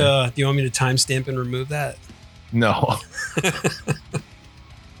want me anyway. to? Do you want me to timestamp and remove that? No.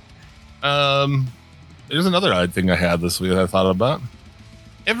 There's another odd thing I had this week that I thought about.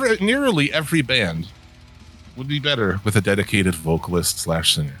 Nearly every band would be better with a dedicated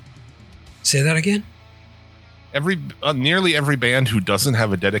vocalist/singer. Say that again. Nearly every band who doesn't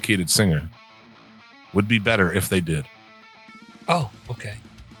have a dedicated singer would be better if they did. Oh, okay.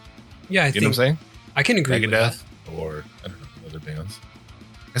 Yeah, I You think know what I'm saying? I can agree with that. Megadeth or I don't know, other bands.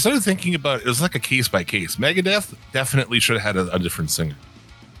 I started thinking about it was like a case by case. Megadeth definitely should have had a different singer.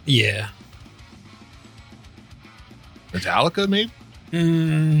 Yeah. Metallica, maybe?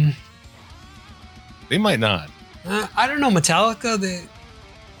 Mm, They might not. I don't know. Metallica,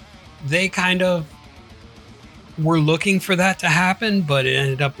 they kind of were looking for that to happen, but it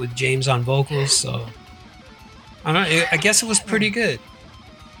ended up with James on vocals. So I don't know. I guess it was pretty good.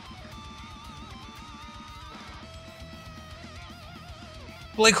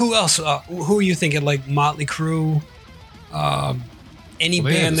 Like who else? Who are you thinking? Like Motley Crue? Any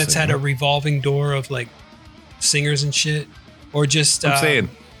Well, they had band a that's had a singer. revolving door of like singers and shit, or just I'm saying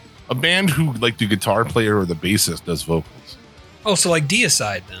a band who like the guitar player or the bassist does vocals. Oh, so like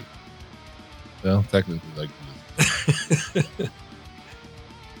Deicide then. Well, technically, like, but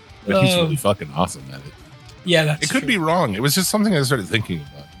he's Oh. really fucking awesome at it. Yeah, that's It could true. be wrong. It was just something I started thinking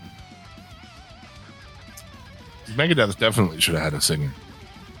about. Megadeth definitely should have had a singer.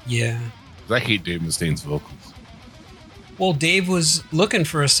 Yeah. 'Cause I hate Dave Mustaine's vocals. Well, Dave was looking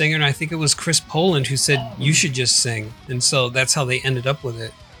for a singer, and I think it was Chris Poland who said you should just sing, and so that's how they ended up with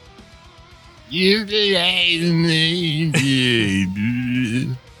it.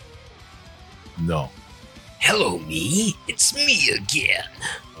 No. Hello, me. It's me again.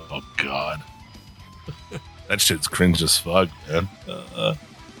 Oh God. That shit's cringe as fuck, man.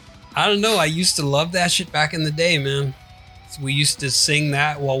 I don't know. I used to love that shit back in the day, man. So we used to sing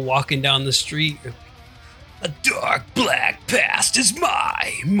that while walking down the street. A dark black past is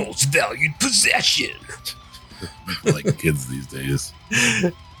my most valued possession. People like kids these days.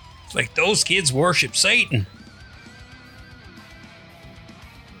 It's like those kids worship Satan.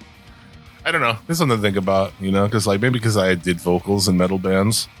 I don't know. There's something to think about, you know, because like maybe because I did vocals in metal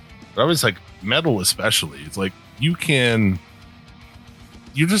bands, but I was like metal especially. It's like you're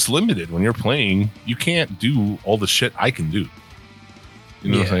just limited when you're playing. You can't do all the shit I can do.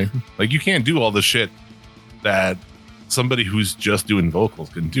 You know what I'm Yeah. saying? Like you can't do all the shit that somebody who's just doing vocals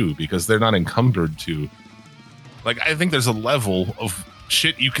can do because they're not encumbered to. Like I think there's a level of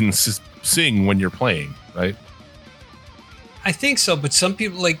shit you can sing when you're playing, right? I think so, but some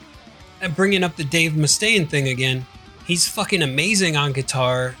people like bringing up the Dave Mustaine thing again. He's fucking amazing on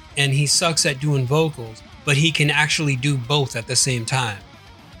guitar and he sucks at doing vocals, but he can actually do both at the same time.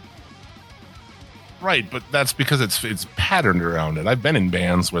 Right, but that's because it's patterned around it. I've been in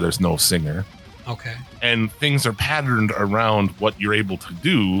bands where there's no singer. Okay. And things are patterned around what you're able to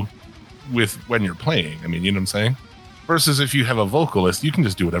do with when you're playing. I mean, you know what I'm saying? Versus if you have a vocalist, you can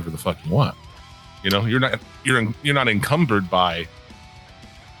just do whatever the fuck you want. You know, you're not encumbered by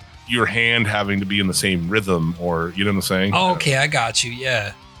your hand having to be in the same rhythm, or you know what I'm saying? Oh, okay, I got you.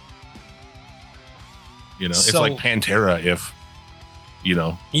 Yeah. You know, it's So- like Pantera if, you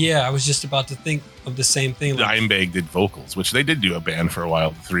know, Yeah, I was just about to think of the same thing. Like, Dimebag did vocals, which they did do a band for a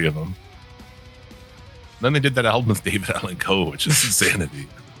while, the three of them. Then they did that album with David Allan Coe, which is insanity.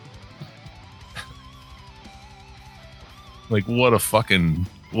 Like, what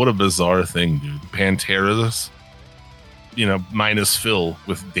a bizarre thing, dude. Pantera's, you know, minus Phil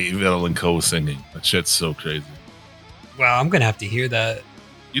with David Allan Coe singing. That shit's so crazy. wow, I'm gonna have to hear that.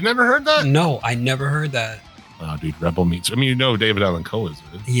 You never heard that? No, I never heard that. Oh, dude, Rebel meets. I mean, you know who David Allan Coe is,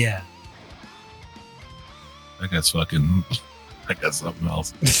 right? Yeah. That guy's fucking. I got something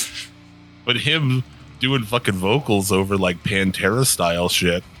else. But him doing fucking vocals over like Pantera style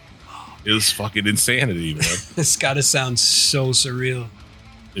shit is fucking insanity, man. It's gotta sound so surreal.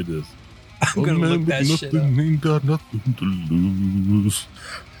 It is. I'm gonna look that shit up. Ain't got nothing to lose.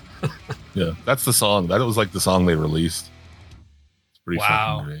 Yeah, that's the song. That was like the song they released. It's pretty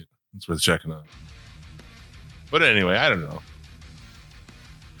Wow. fucking great. It's worth checking out. But anyway, I don't know.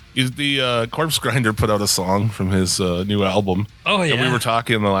 Is the Corpse Grinder put out a song from his new album? Oh yeah. And we were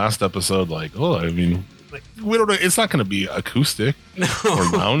talking in the last episode, like, oh, I mean, like, we don't know. It's not going to be acoustic or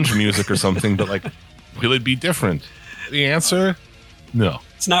lounge music or something, but like, will it be different? The answer, no.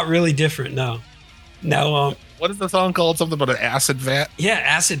 It's not really different. No. No. What is the song called? Something about an acid vat? Yeah,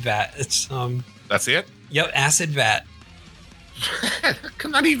 acid vat. It's That's it? Yep, acid vat.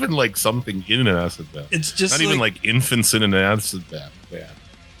 Not even like something in an acid vat. It's just Not even like infants in an acid vat. Yeah.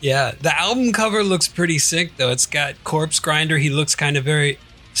 Yeah, the album cover looks pretty sick though. It's got Corpse Grinder. He looks kind of very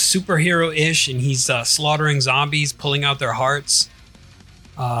superhero-ish, and he's slaughtering zombies, pulling out their hearts,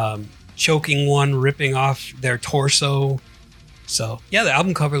 choking one, ripping off their torso. So yeah, the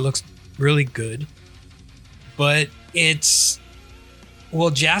album cover looks really good. But it's, well,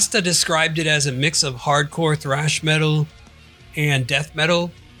 Jasta described it as a mix of hardcore thrash metal and death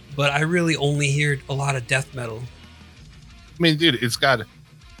metal, but I really only heard a lot of death metal. I mean, dude, it's got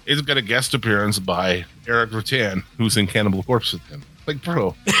a guest appearance by Eric Rutan, who's in Cannibal Corpse with him. Like,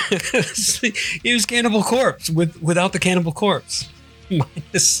 bro, He was Cannibal Corpse without the Cannibal Corpse.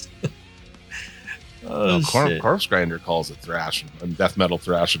 Minus. Shit. Corpse Grinder calls it thrash and death metal,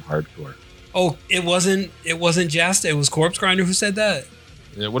 thrash and hardcore. Oh, it wasn't Jasta. It was Corpse Grinder who said that.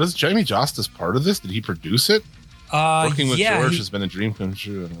 Yeah, what is Jamie Josta's part of this? Did he produce it? Working with George has been a dream come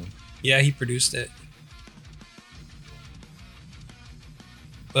true. Yeah, he produced it.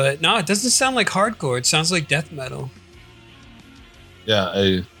 But no, it doesn't sound like hardcore. It sounds like death metal.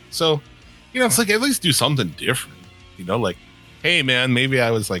 Yeah, so, it's like, at least do something different. Like, hey, man, maybe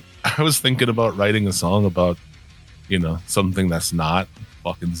I was thinking about writing a song about, something that's not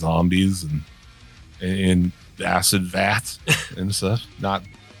fucking zombies and acid vats and stuff. Not,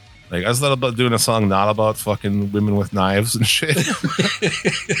 like, I was thought about doing a song not about fucking women with knives and shit.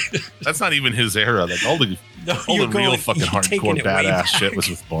 That's not even his era. Like, all the real fucking hardcore badass shit was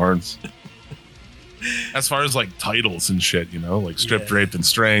with Barnes. As far as like titles and shit, like stripped, raped, and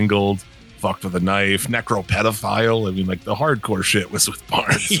strangled, fucked with a knife, necropedophile. I mean, like the hardcore shit was with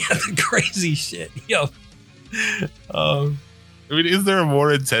Barnes. Yeah, the crazy shit. Yo. I mean, is there a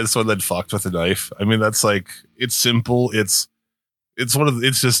more intense one than fucked with a knife? I mean, that's like, it's simple. It's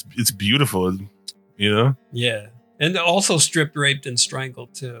beautiful, Yeah. And also stripped, raped, and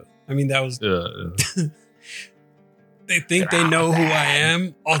strangled too. I mean, that was. Yeah. They think they know who I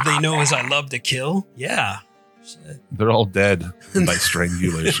am. All they know is I love to kill. Yeah. Shit. They're all dead by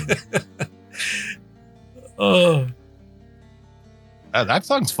strangulation. Oh. That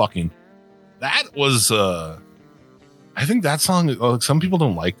song's fucking. That was. I think that song. Some people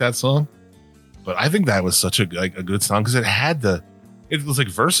don't like that song, but I think that was such a good song because it had it was like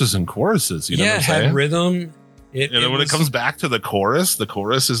verses and choruses. You know what I'm saying? It had rhythm. And then when it comes back to the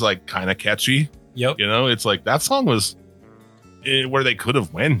chorus is like kind of catchy. Yep. It's like that song was where they could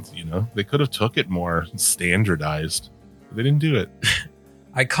have went. They could have took it more standardized. But they didn't do it.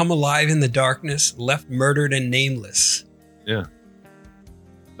 I come alive in the darkness, left murdered and nameless. Yeah.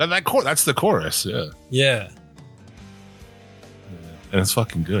 That's the chorus. Yeah. Yeah. And it's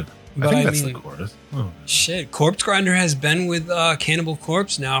fucking good. But I think that's the chorus. Oh. Shit. Corpse Grinder has been with Cannibal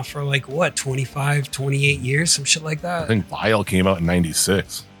Corpse now for like what, 25, 28 years, some shit like that. I think Vile came out in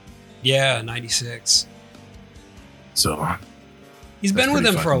 96. Yeah, 96. So he's been with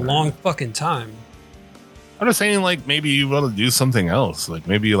them for a long fucking time. I'm just saying, like, maybe you want to do something else. Like,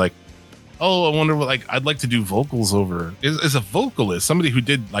 maybe like, oh, I wonder what, like, I'd like to do vocals over as a vocalist, somebody who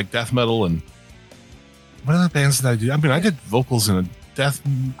did like death metal and what other bands did I do? I mean, I did vocals in a death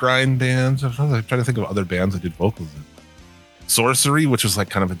grind band. I'm trying to think of other bands I did vocals in. Sorcery, which was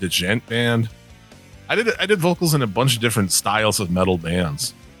like kind of a djent band. I did vocals in a bunch of different styles of metal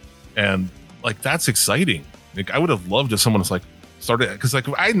bands. And like, that's exciting. Like, I would have loved if someone was like started, because like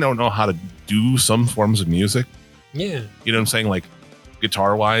I don't know how to do some forms of music. Yeah. You know what I'm saying? Like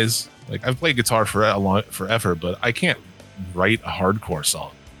guitar wise, like I've played guitar forever, but I can't write a hardcore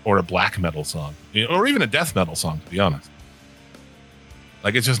song or a black metal song, or even a death metal song, to be honest.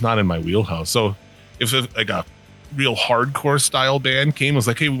 Like, it's just not in my wheelhouse. So if like a real hardcore style band came, was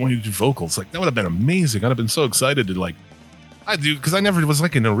like, hey, we want you to do vocals, like that would have been amazing. I'd have been so excited to like, I do, because I never was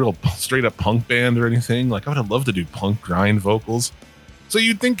like in a real straight up punk band or anything. Like, I would have loved to do punk grind vocals. So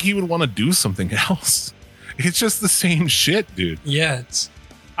you'd think he would want to do something else. It's just the same shit, dude. Yeah,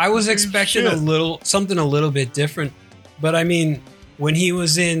 I was expecting something a little bit different, but I mean, when he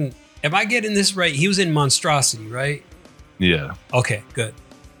was in, am I getting this right? He was in Monstrosity, right? Yeah. Okay, good.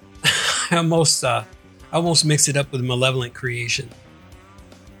 I almost mixed it up with Malevolent Creation.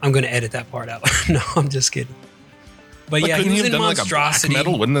 I'm going to edit that part out. No, I'm just kidding. But yeah, he was in Monstrosity. Like a black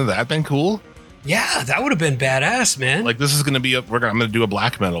metal? Wouldn't that have been cool? Yeah, that would have been badass, man. Like, this is going to be I'm going to do a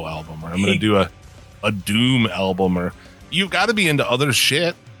black metal album, or I'm going to do a doom album, or you've got to be into other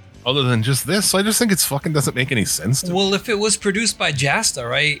shit other than just this. So I just think it's fucking doesn't make any sense to me. Well, if it was produced by Jasta,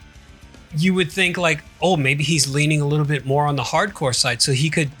 right, you would think like, oh, maybe he's leaning a little bit more on the hardcore side, so he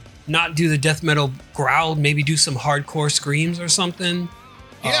could not do the death metal growl, maybe do some hardcore screams or something.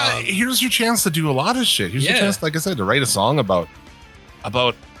 Yeah, here's your chance to do a lot of shit. Here's your chance, like I said, to write a song about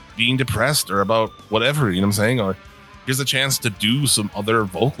being depressed or about whatever, you know what I'm saying? Or here's a chance to do some other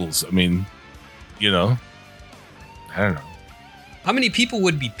vocals. I mean, you know, I don't know. How many people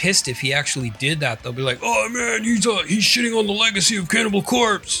would be pissed if he actually did that? They'll be like, "Oh man, he's shitting on the legacy of Cannibal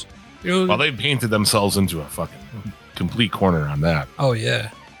Corpse." You know? Well, they painted themselves into a fucking complete corner on that Oh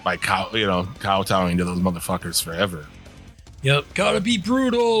yeah. by kowtowing to those motherfuckers forever. Yep. Gotta be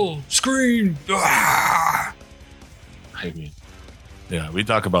brutal. Scream. Ah! I mean, yeah, we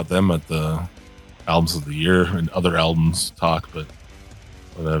talk about them at the albums of the year and other albums talk, but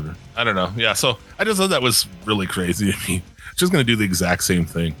whatever. I don't know. Yeah, so I just thought that was really crazy to me. Just gonna do the exact same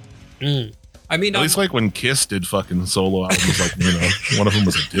thing. I mean, At least like when Kiss did fucking solo albums, like, you know, one of them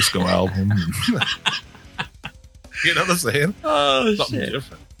was a disco album. You know what I'm saying? Oh, Something shit.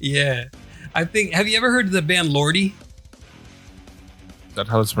 different. Yeah. I think, have you ever heard of the band Lordi? Is that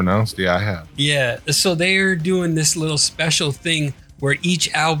how it's pronounced? Yeah, I have. Yeah. So they're doing this little special thing where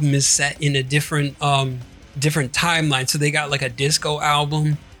each album is set in a different timeline. So they got like a disco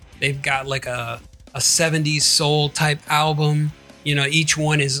album. They've got like a 70s soul type album. You know, each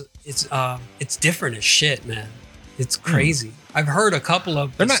one is it's different as shit, man. It's crazy. I've heard a couple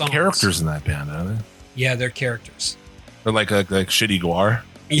of They're the not songs. characters in that band, are they? Yeah, they're characters. They're like Shitty Guar.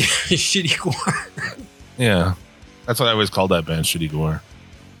 Yeah, Shitty Guar. Yeah. That's what I always called that band, Shitty Guar.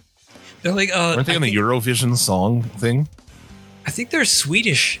 They're like Aren't they on the Eurovision song thing? I think they're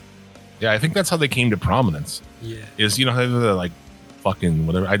Swedish. Yeah, I think that's how they came to prominence. Yeah. Is, you know, how they're like fucking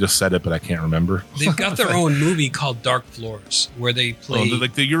whatever. I just said it, but I can't remember. They've got their own movie called Dark Floors where they play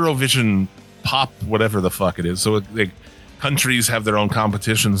like the Eurovision pop, whatever the fuck it is. So like countries have their own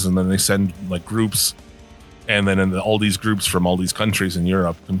competitions, and then they send like groups, and then all these groups from all these countries in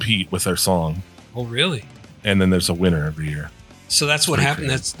Europe compete with their song, Oh, really? and then there's a winner every year. So that's what pretty happened.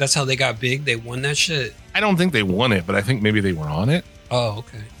 crazy. That's how they got big. They won that shit. I don't think they won it, but I think maybe they were on it. Oh,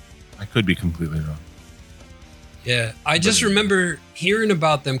 okay. I could be completely wrong. Yeah. I just remember hearing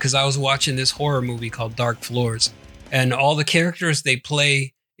about them because I was watching this horror movie called Dark Floors. And all the characters they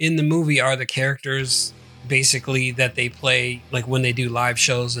play in the movie are the characters basically that they play like when they do live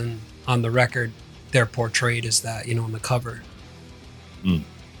shows, and on the record, they're portrayed as that, you know, on the cover. Well,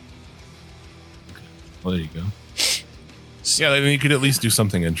 there you go. Yeah, then you could at least do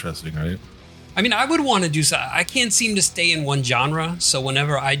something interesting, right? I mean, I would want to do so. I can't seem to stay in one genre. So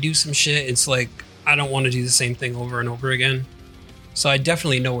whenever I do some shit, it's like I don't want to do the same thing over and over again. So I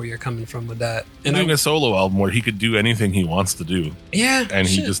definitely know where you're coming from with that. And doing a solo album where he could do anything he wants to do, yeah, and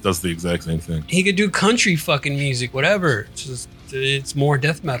he shit. just does the exact same thing. He could do country fucking music, whatever. It's more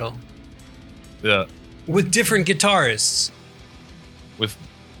death metal Yeah, with different guitarists. with,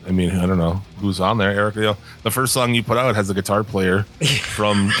 I mean, I don't know who's on there. Eric, you know, the first song you put out has a guitar player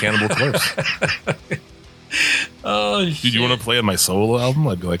from Cannibal Corpse. Oh, shit. Dude, you want to play on my solo album?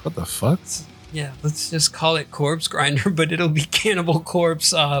 I'd be like, what the fuck? Yeah, let's just call it Corpse Grinder, but it'll be Cannibal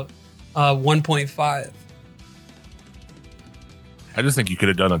Corpse 1.5. I just think you could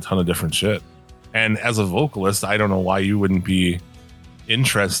have done a ton of different shit. And as a vocalist, I don't know why you wouldn't be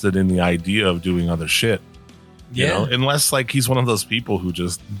interested in the idea of doing other shit. You know? Unless like he's one of those people who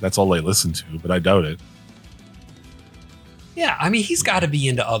just, that's all they listen to, but I doubt it. Yeah, I mean, he's got to be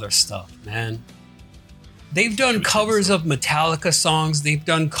into other stuff, man. They've done covers of Metallica songs. They've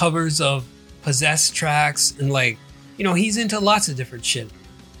done covers of Possessed tracks. And, like, you know, he's into lots of different shit.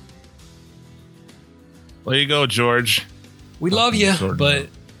 There you go, George. We love you, but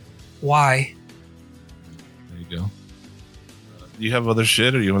why? There you go. Do you have other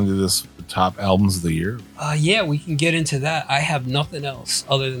shit, or you want to do this top albums of the year? Yeah, we can get into that. I have nothing else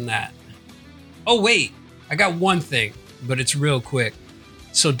other than that. Oh, wait. I got one thing, but it's real quick.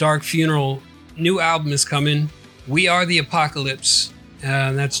 So Dark Funeral, new album is coming. We Are the Apocalypse.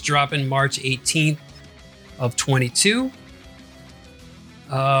 That's dropping March 18th of 22.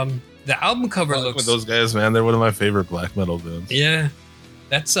 The album cover looks... With those guys, man, they're one of my favorite black metal bands. Yeah.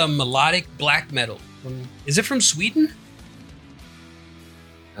 That's a melodic black metal. Is it from Sweden?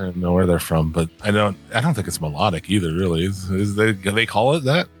 I don't know where they're from, but I don't think it's melodic either, really. They call it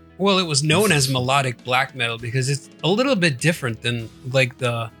that? Well, it was known as melodic black metal because it's a little bit different than like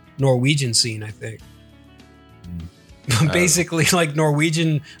the Norwegian scene, I think. Basically, like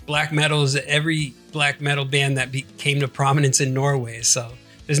Norwegian black metal is every black metal band that came to prominence in Norway. So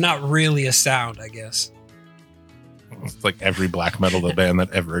there's not really a sound, I guess. It's like every black metal band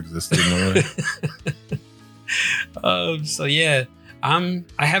that ever existed in Norway. So yeah,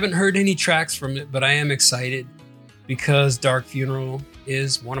 I haven't heard any tracks from it, but I am excited because Dark Funeral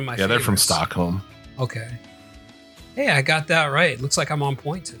is one of my favorites. They're from Stockholm. Okay. Hey, I got that right. Looks like I'm on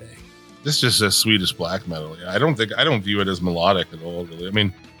point today. This is just a Swedish black metal. Yeah, I don't view it as melodic at all, really. I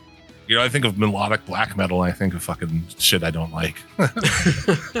mean, You know, I think of melodic black metal, and I think of fucking shit I don't like.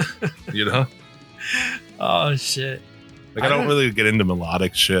 You know? Oh shit! Like I don't really get into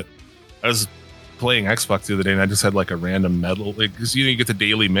melodic shit. I was playing Xbox the other day, and I just had like a random metal. Like, 'cause, you know, you get the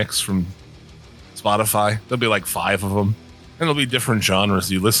daily mix from Spotify. There'll be like 5 of them, and there'll be different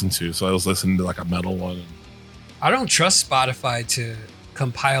genres you listen to. So I was listening to like a metal one. I don't trust Spotify to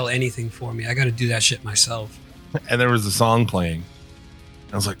compile anything for me. I got to do that shit myself. And there was a song playing.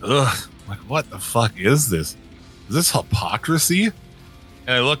 I was like, ugh, like, what the fuck is this? Is this Hypocrisy?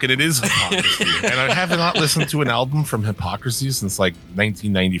 And I look, and it is Hypocrisy. And I have not listened to an album from Hypocrisy since like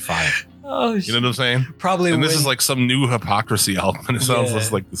 1995. Oh, You know what I'm saying? Probably. And this is like some new Hypocrisy album, and it sounds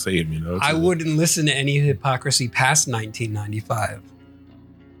just like the same, you know? I wouldn't listen to any Hypocrisy past 1995.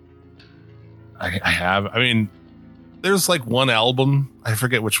 I have. I mean, there's like one album, I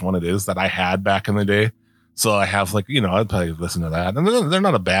forget which one it is, that I had back in the day. So I have like, you know, I'd probably listen to that. And they're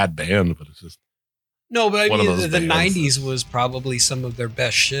not a bad band, but it's just. No, but I one of mean, those the bands. 90s was probably some of their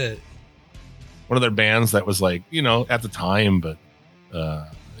best shit. One of their bands that was like, you know, at the time, but,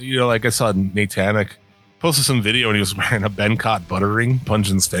 you know, like I saw Natanic posted some video and he was wearing a Bencott Buttering Punch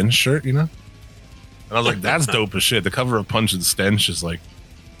and Stench shirt, you know? And I was like, that's dope as shit. The cover of Punch and Stench is like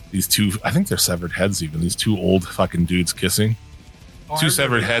these two, I think they're severed heads even, these two old fucking dudes kissing. Oh, I Two remember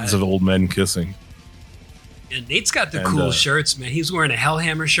severed that. heads of old men kissing. And Nate's got the And, cool shirts, man. He was wearing a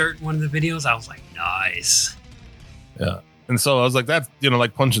Hellhammer shirt in one of the videos. I was like, nice. Yeah. And so I was like, that's, you know,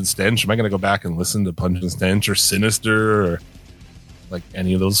 like Punch and Stench. Am I going to go back and listen to Punch and Stench or Sinister or like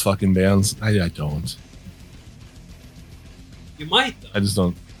any of those fucking bands? I don't. You might, though. I just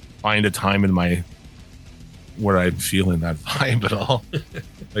don't find a time in my where I'm feeling that vibe at all.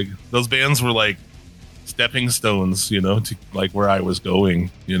 Like those bands were like stepping stones, you know, to like where I was going,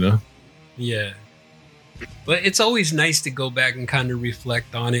 you know? Yeah. But it's always nice to go back and kind of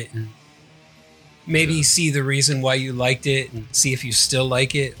reflect on it and maybe see the reason why you liked it and see if you still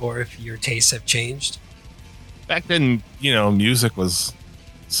like it or if your tastes have changed. Back then, you know, music was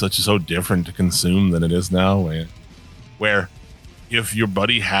so different to consume than it is now. Where if your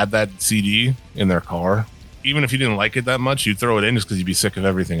buddy had that CD in their car, even if you didn't like it that much, you'd throw it in just because you'd be sick of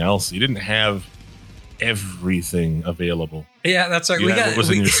everything else. You didn't have everything available. Yeah, that's right. You had what was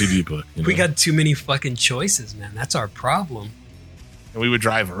in your CD book. You know? We got too many fucking choices, man. That's our problem. And we would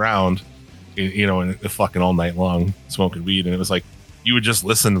drive around, you know, and fucking all night long smoking weed, and it was like you would just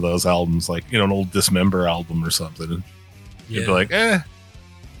listen to those albums, like, you know, an old Dismember album or something, and you'd be like, this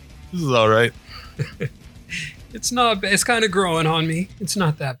is all right. It's not bad. It's kind of growing on me. It's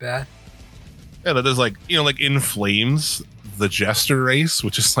not that bad. Yeah, but there's like, you know, like In Flames, the Jester Race,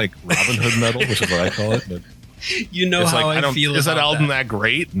 which is like Robin Hood metal, which is what I call it. But You know it's how like, I feel is that about album that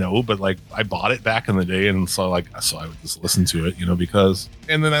great? No, but like I bought it back in the day, and so I would just listen to it, you know, because,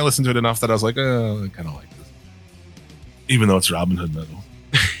 and then I listened to it enough that I was like, I kind of like this, even though it's Robin Hood metal.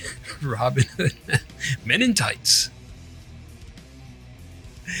 Robin Hood. Men in Tights.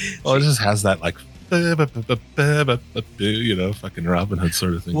 Well, it just has that like, you know, fucking Robin Hood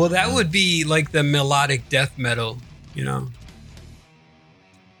sort of thing. Well, that would be like the melodic death metal, you know.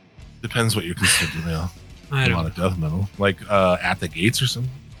 Depends what you consider, you know, I a don't lot know. of death metal, like At the Gates or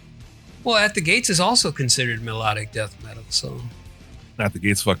something. Well, At the Gates is also considered melodic death metal, so At the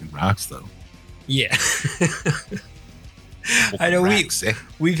Gates fucking rocks though. yeah. I know Rocks, eh?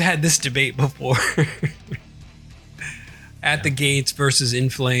 we've had this debate before. At the Gates versus In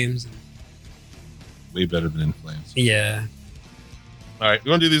Flames. Way better than In Flames. Yeah. All right,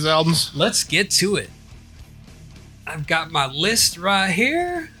 you want to do these albums? Let's get to it. I've got my list right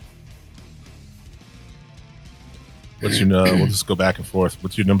here. What's your? We'll just go back and forth.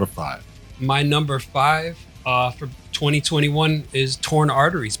 What's your number 5? My number 5 for 2021 is Torn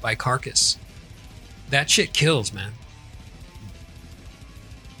Arteries by Carcass. That shit kills, man.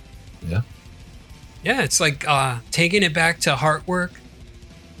 Yeah. Yeah, it's like taking it back to Heartwork.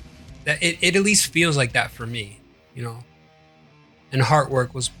 That it at least feels like that for me, you know. And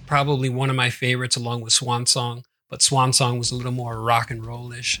Heartwork was probably one of my favorites along with Swan Song, but Swan Song was a little more rock and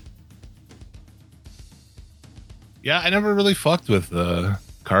roll-ish. Yeah, I never really fucked with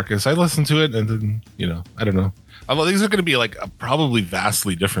Carcass. I listened to it and then, you know, I don't know. Although these are going to be like a probably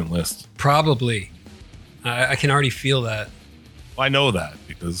vastly different list. Probably. I can already feel that. Well, I know that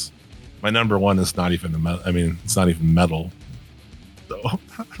because my number 1 is not even it's not even metal. So,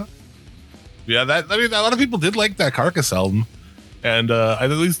 yeah, a lot of people did like that Carcass album. And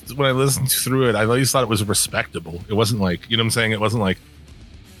at least when I listened through it, I at least thought it was respectable. It wasn't like, you know what I'm saying? It wasn't like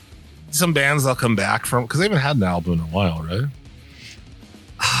some bands I'll come back from, because they haven't had an album in a while, right?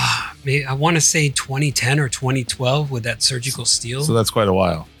 Maybe I want to say 2010 or 2012 with that Surgical Steel. So that's quite a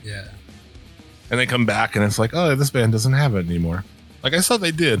while. Yeah. and they come back and it's like, oh, this band doesn't have it anymore. Like I thought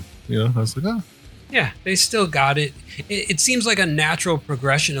they did, I was like, oh. Yeah, they still got it. It seems like a natural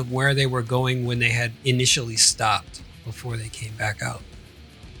progression of where they were going when they had initially stopped before they came back out.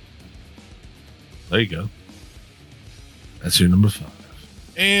 There you go. That's your number 5.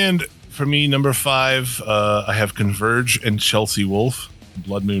 And for me, number 5, I have Converge and Chelsea Wolfe,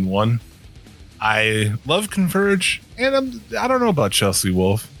 Blood Moon 1. I love Converge, and I don't know about Chelsea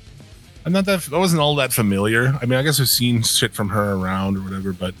Wolfe. I wasn't all that familiar. I mean, I guess I've seen shit from her around or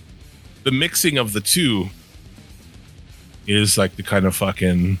whatever, but the mixing of the two is like the kind of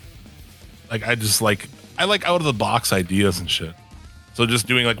fucking, like, I like out of the box ideas and shit. So just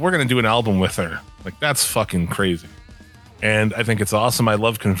doing like, we're going to do an album with her. Like, that's fucking crazy. And I think it's awesome. I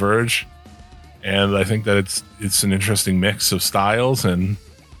love Converge. And I think that it's an interesting mix of styles. And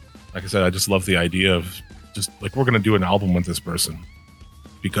like I said, I just love the idea of just like, we're going to do an album with this person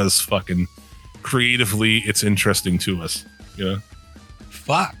because fucking creatively it's interesting to us.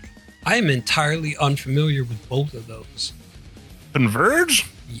 Fuck. I am entirely unfamiliar with both of those. Converge?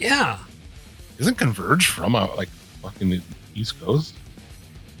 Yeah. Isn't Converge from like fucking the East Coast?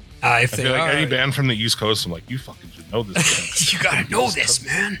 I feel like any band from the East Coast, I'm like, you fucking should know this. You gotta know this,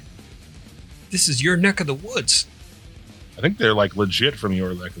 man. This is your neck of the woods. I think they're like legit from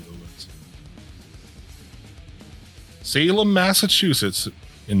your neck of the woods. Salem, Massachusetts.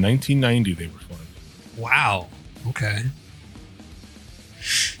 In 1990, they were formed. Wow. Okay.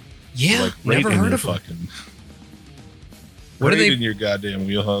 Yeah, like right never heard of them. What are they in your goddamn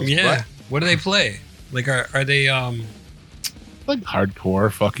wheelhouse? Yeah. What do they play? Like, are they like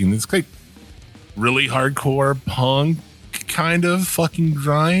hardcore fucking? It's like really hardcore punk kind of fucking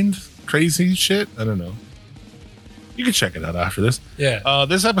grind, crazy shit. I don't know. You can check it out after this. Yeah.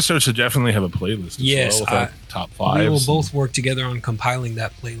 This episode should definitely have a playlist. Yes. Well, with top 5. We will both work together on compiling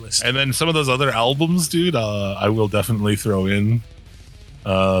that playlist. And then some of those other albums, dude. I will definitely throw in.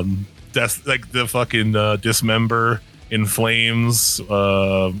 That's like the fucking Dismember, In Flames.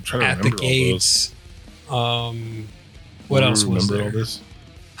 I'm trying to At remember the Gates. All those. What else was there? All this?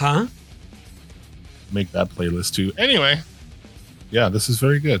 Huh? Make that playlist too. Anyway, yeah, this is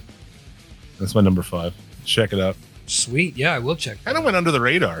very good. That's my number 5. Check it out. Sweet. Yeah, I will check. Kind of went under the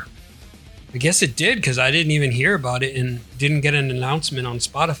radar. I guess it did because I didn't even hear about it and didn't get an announcement on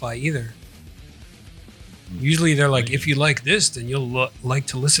Spotify either. Usually they're like, if you like this, then you'll like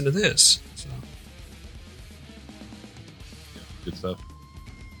to listen to this. So. Good stuff.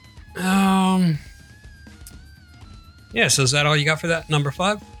 Yeah, so is that all you got for that? Number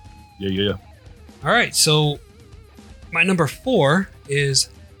 5? Yeah. All right, so my number 4 is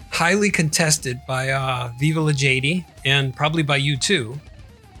highly contested by Viva La JD and probably by you too.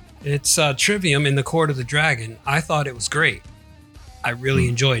 It's Trivium in the Court of the Dragon. I thought it was great. I really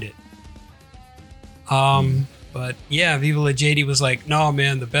enjoyed it. But yeah, Viva La JD was like, no,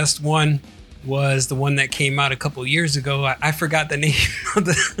 man, the best one was the one that came out a couple years ago. I forgot the name of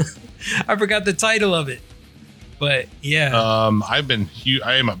I forgot the title of it. But yeah. I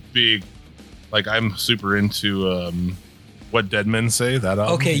am a big, like, I'm super into What Dead Men Say, that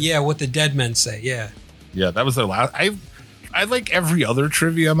album. Okay, yeah, What the Dead Men Say, yeah. Yeah, that was their last. I like every other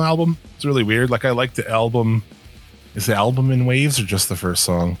Trivium album. It's really weird. Like, I like the album. Is the album In Waves or just the first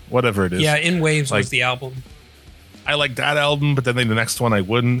song? Whatever it is. Yeah, In Waves like, was the album. I like that album, but then the next one I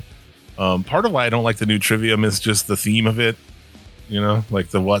wouldn't. Part of why I don't like the new Trivium is just the theme of it.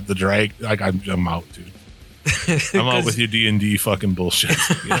 Like the drag. Like I'm out, dude. I'm out with your D&D fucking bullshit.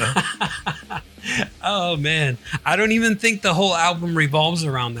 Oh man, I don't even think the whole album revolves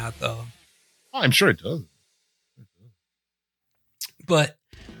around that though. Oh, I'm sure it does. But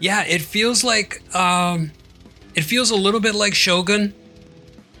yeah, it feels like it feels a little bit like Shogun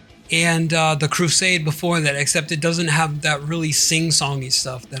and the Crusade before that, except it doesn't have that really sing-songy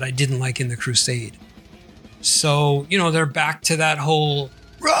stuff that I didn't like in the Crusade. So, they're back to that whole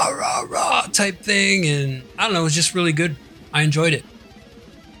rah, rah, rah type thing. And I don't know, it was just really good. I enjoyed it.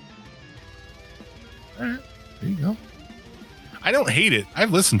 All right. There you go. I don't hate it.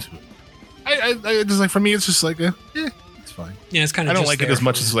 I've listened to it. I just like, for me, it's just like, it's fine. Yeah, it's kind of I don't like it as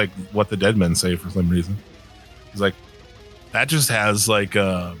much as like What the Dead Men Say for some reason. It's like, that just has like,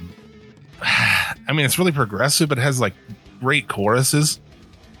 I mean, it's really progressive, but it has like great choruses.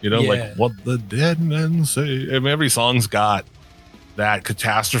 Like What the Dead Men Say. I mean, every song's got that.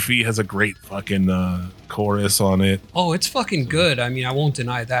 Catastrophe has a great fucking chorus on it. Oh, it's fucking good. I mean, I won't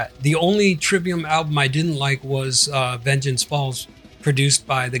deny that. The only Trivium album I didn't like was Vengeance Falls, produced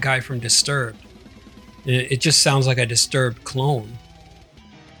by the guy from Disturbed. It just sounds like a Disturbed clone.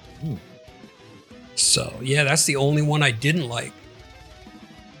 Ooh. So, yeah, that's the only one I didn't like.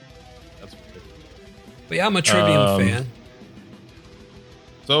 That's weird. But yeah, I'm a Trivium fan.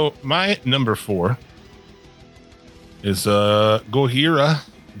 So my number 4 is Gojira,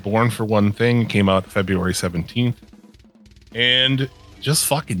 Born for One Thing, came out February 17th. And just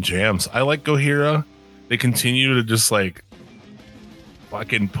fucking jams. I like Gojira. They continue to just like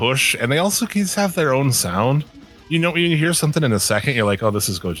fucking push, and they also just have their own sound. You know, when you hear something in a second, you're like, oh, this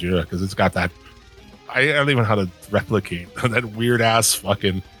is Gojira, because it's got that. I don't even know how to replicate that weird ass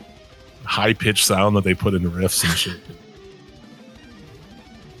fucking high pitched sound that they put in the riffs and shit.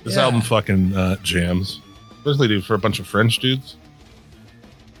 This album fucking jams, especially dude, for a bunch of French dudes.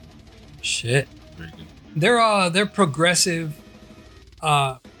 Shit, very good. They're progressive,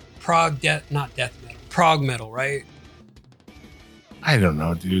 prog prog metal, right? I don't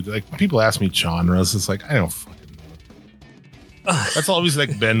know, dude. Like, people ask me genres, it's like I don't fucking know. That's always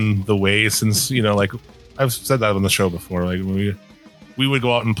like been the way since, you know, like I've said that on the show before. Like when we would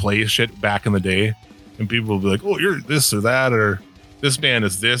go out and play shit back in the day, and people would be like, "Oh, you're this or that," or "This band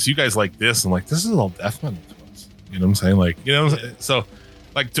is this. You guys like this." And like, this is all death metal to us. You know what I'm saying? Like, you know, so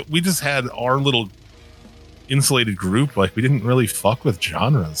like we just had our little insulated group. Like, we didn't really fuck with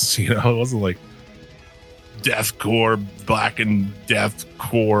genres. You know, it wasn't like deathcore, black and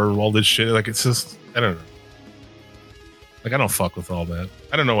deathcore, all this shit. Like, it's just, I don't know. Like, I don't fuck with all that.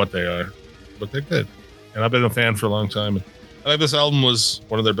 I don't know what they are, but they're good. And I've been a fan for a long time. And I think this album was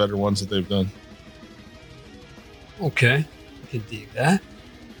one of their better ones that they've done. Okay, I can dig that.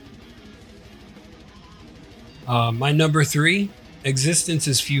 My number 3, Existence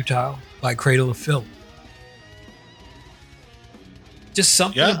is Futile by Cradle of Filth. Just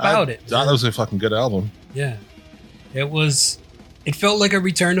something about it. That was a fucking good album. Yeah. It felt like a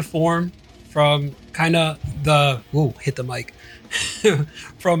return to form from kind of hit the mic.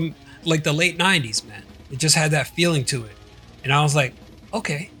 From like the late 90s, man. It just had that feeling to it. And I was like,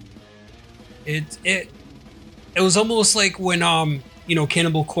 okay. It was almost like when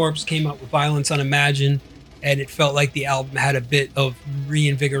Cannibal Corpse came out with Violence Unimagined, and it felt like the album had a bit of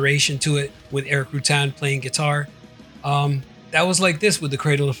reinvigoration to it with Eric Rutan playing guitar. That was like this with the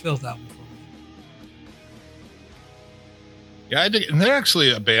Cradle of Filth album for me. Yeah, and they're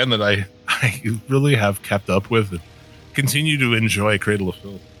actually a band that I really have kept up with and continue to enjoy. Cradle of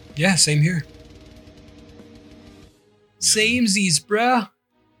Filth. Yeah, same here. Samesies, bruh.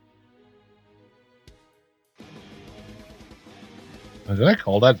 Did I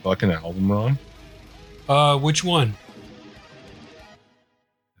call that fucking album wrong? Which one?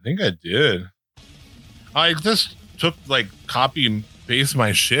 I think I did. I just took like copy and paste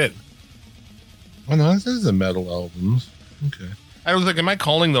my shit. Oh no, this is the metal albums. Okay. I was like, am I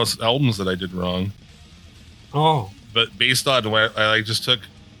calling those albums that I did wrong? Oh. But based on what I just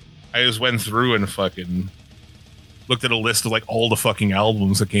went through and fucking looked at a list of like all the fucking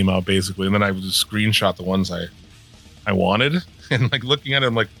albums that came out basically, and then I would just screenshot the ones I wanted, and like looking at it,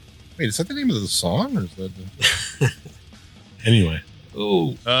 I'm like, wait, is that the name of the song, or is that anyway?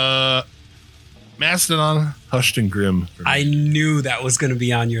 Oh. Mastodon, Hushed and Grim. I knew that was going to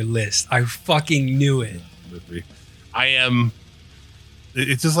be on your list. I fucking knew it.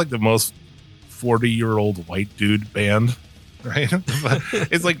 It's just like the most 40-year-old white dude band, right?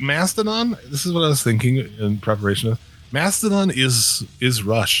 It's like Mastodon. This is what I was thinking in preparation of. Mastodon is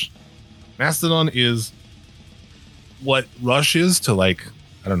Rush. Mastodon is what Rush is to, like,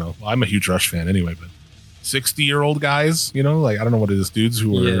 I don't know. I'm a huge Rush fan anyway, but 60-year-old guys, you know, like, I don't know what it is, dudes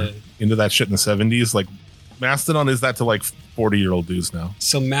who were into that shit in the 70s. Like, Mastodon is that to like 40-year-old dudes now.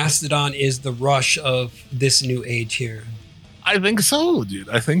 So Mastodon is the Rush of this new age here. I think so, dude.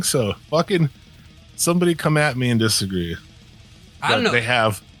 I think so. Fucking somebody come at me and disagree. I don't know. They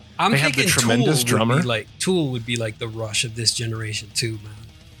have the tremendous drummer. Tool would be like the Rush of this generation too, man.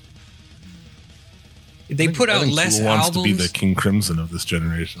 They put out less Tool albums. Wants to be the King Crimson of this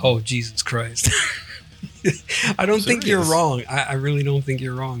generation. Oh, Jesus Christ. I don't think you're wrong. I really don't think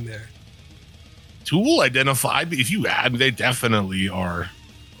you're wrong there. Tool identified, if you add, they definitely are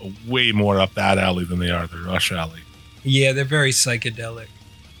way more up that alley than they are the Rush alley. Yeah, they're very psychedelic.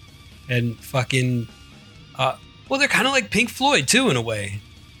 And fucking, well, they're kind of like Pink Floyd too, in a way.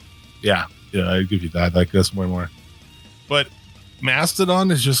 Yeah, I give you that. Like, that's way more. But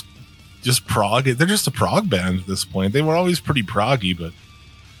Mastodon is just prog. They're just a prog band at this point. They were always pretty proggy, but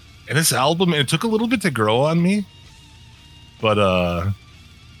and this album, and it took a little bit to grow on me. But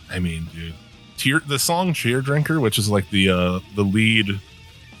I mean, dude, the song "Tear Drinker," which is like the lead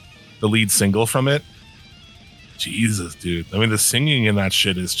single from it. Jesus, dude. I mean, the singing in that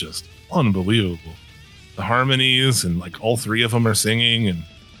shit is just unbelievable. The harmonies and like all three of them are singing, and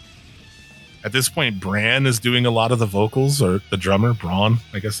at this point, Bran is doing a lot of the vocals, or the drummer, Braun.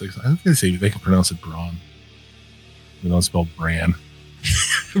 I guess I think they can pronounce it Braun. They don't spell Bran.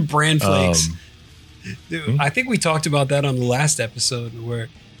 Bran flakes. Dude, I think we talked about that on the last episode where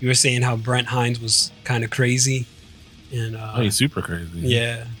you were saying how Brent Hines was kind of crazy. And he's super crazy.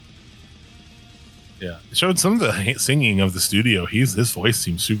 Yeah. Yeah. It showed some of the singing of the studio. His voice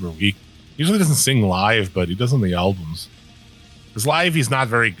seems super weak. He usually doesn't sing live, but he does on the albums. Because live, he's not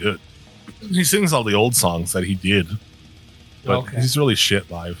very good. He sings all the old songs that he did. But he's really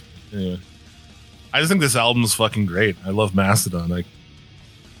shit live. Anyway. I just think this album's fucking great. I love Mastodon. I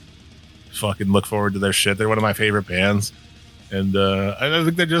fucking look forward to their shit. They're one of my favorite bands. And I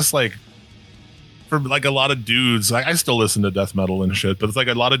think they're just like, for like a lot of dudes, I still listen to death metal and shit, but it's like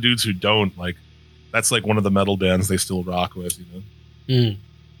a lot of dudes who don't, like, that's like one of the metal bands they still rock with, you know?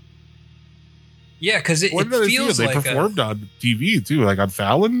 Yeah, because it feels they like performed on TV too, like on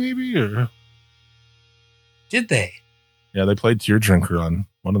Fallon maybe, or did they? Yeah, they played Tear Drinker on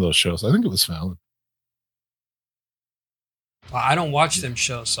one of those shows. I think it was Fallon. Well, I don't watch them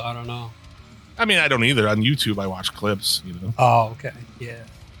shows, so I don't know. I mean, I don't either. On YouTube, I watch clips, you know. Oh, okay, yeah.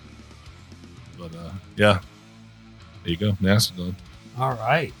 But yeah, there you go, Mastodon. All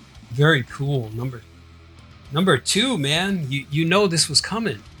right, very cool. Number 2, man. You know this was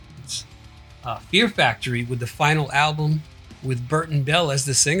coming. It's Fear Factory with the final album with Burton Bell as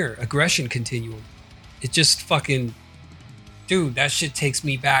the singer, Aggression Continuum. It just fucking, dude, that shit takes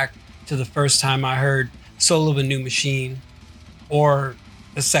me back to the first time I heard Soul of a New Machine or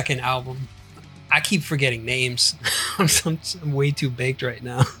the second album. I keep forgetting names. I'm way too baked right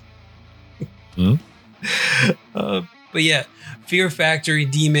now. But yeah, Fear Factory,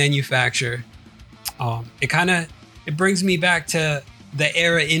 Demanufacture. It brings me back to the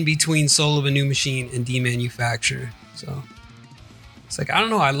era in between Soul of a New Machine and Demanufacture. So it's like, I don't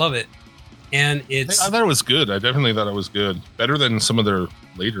know, I love it. And I thought it was good. I definitely thought it was good. Better than some of their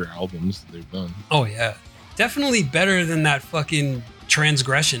later albums that they've done. Oh yeah. Definitely better than that fucking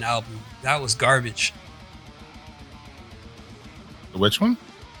Transgression album. That was garbage. Which one?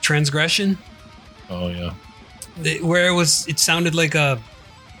 Transgression. Oh yeah. Where it sounded like a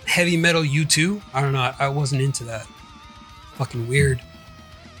heavy metal U2. I don't know. I wasn't into that. Fucking weird.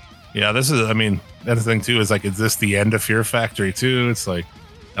 Yeah, that's the thing too, is like, is this the end of Fear Factory too? It's like,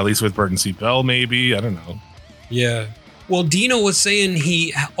 at least with Burton C. Bell, maybe. I don't know. Yeah. Well, Dino was saying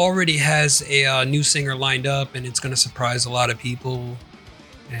he already has a new singer lined up, and it's going to surprise a lot of people,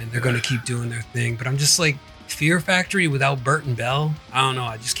 and they're going to keep doing their thing. But I'm just like, Fear Factory without Burton Bell? I don't know.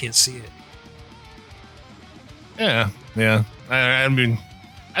 I just can't see it. Yeah. I mean,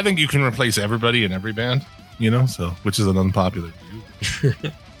 I think you can replace everybody in every band, you know, so, which is an unpopular view.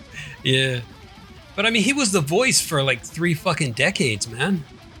 Yeah. But I mean, he was the voice for like 3 fucking decades, man.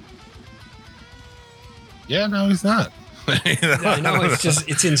 Yeah, no, he's not. I know,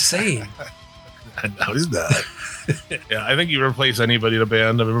 it's insane. No, he's not. Yeah, I think you replace anybody in a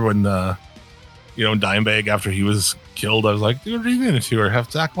band. I remember when, Dimebag, after he was killed, I was like, dude, what are you going to do? Or have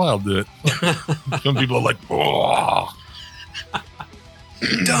Zakk Wylde do it. Some people are like, oh.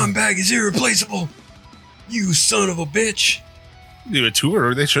 Dimebag is irreplaceable. You son of a bitch. Do a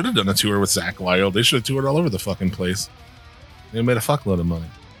tour. They should have done a tour with Zakk Wylde. They should have toured all over the fucking place. They made a fuckload of money.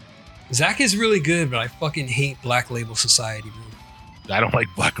 Zakk is really good, but I fucking hate Black Label Society, man. I don't like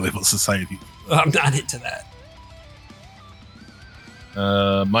Black Label Society. I'm not into that.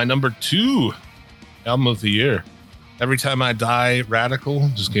 My number 2 album of the year, Every Time I Die, Radical,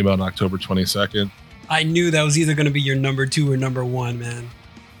 just came out on October 22nd. I knew that was either going to be your number 2 or number 1, man.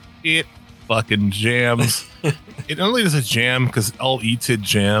 It fucking jams. It not only does it jam because all ETID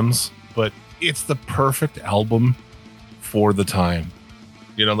jams, but it's the perfect album for the time.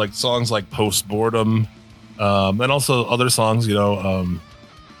 You know, like songs like Postmortem, and also other songs, some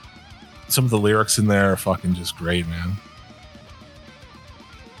of the lyrics in there are fucking just great, man.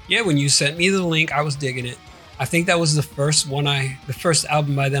 Yeah, when you sent me the link, I was digging it. I think that was the first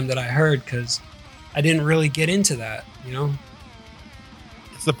album by them that I heard, because I didn't really get into that, you know?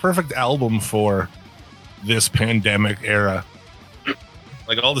 It's the perfect album for this pandemic era.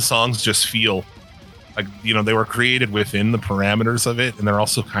 Like, all the songs just feel like, they were created within the parameters of it, and they're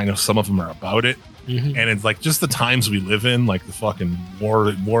also kind of, some of them are about it. Mm-hmm. And it's like just the times we live in, like the fucking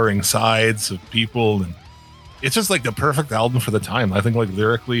warring sides of people, and it's just like the perfect album for the time. I think, like,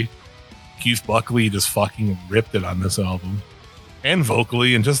 lyrically, Keith Buckley just fucking ripped it on this album, and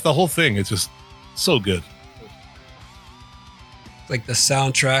vocally, and just the whole thing. It's just so good. Like the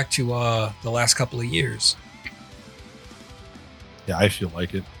soundtrack to the last couple of years. Yeah, I feel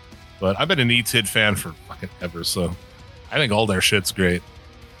like it. But I've been an ETID fan for fucking ever, so I think all their shit's great.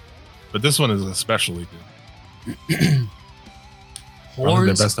 but this one is especially good. Probably Horns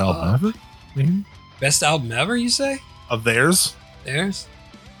their best album Up. ever. Maybe? Best album ever, you say? Of theirs, Theirs?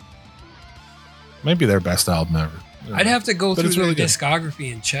 maybe their best album ever. Yeah. I'd have to go But through it's their really good.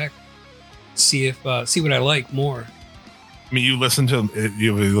 discography and check, see if see what I like more. I mean, you listen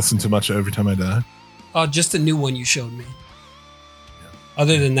to much Every Time I Die. Just the new one you showed me.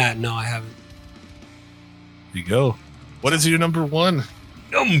 Other than that, no, I haven't. There you go. What is your number one?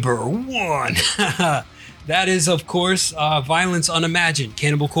 Number one. That is, of course, Violence Unimagined,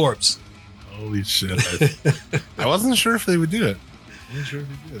 Cannibal Corpse. Holy shit! I wasn't sure if they would do it. I wasn't sure if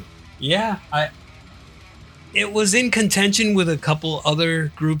they did. Yeah, it was in contention with a couple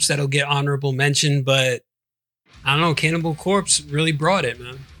other groups that'll get honorable mention, but I don't know, Cannibal Corpse really brought it,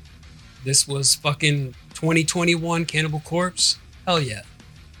 man. This was fucking 2021 Cannibal Corpse. Hell yeah.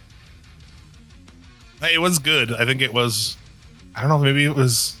 It was good. I think it was. I don't know. Maybe it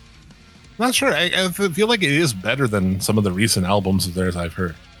was. I'm not sure. I feel like it is better than some of the recent albums of theirs I've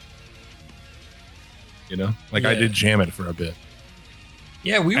heard. You know, like I Yeah. did jam it for a bit.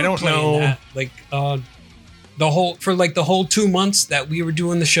 Yeah, we were don't playing know. that like the whole 2 months that we were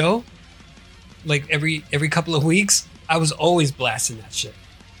doing the show. Like every couple of weeks, I was always blasting that shit.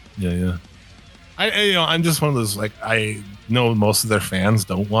 Yeah. I'm just one of those, like, I know most of their fans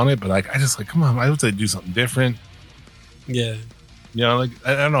don't want it, but like I just like, come on, why would they do something different? Yeah. You know, like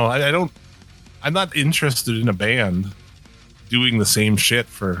I don't know. I'm not interested in a band doing the same shit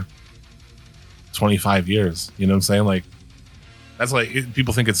for 25 years. You know what I'm saying? Like, that's like,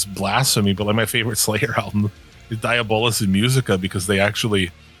 people think it's blasphemy, but like my favorite Slayer album is Diabolus in Musica because they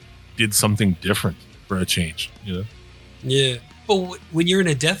actually did something different for a change, you know? Yeah. But when you're in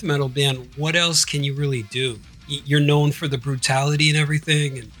a death metal band, what else can you really do? You're known for the brutality and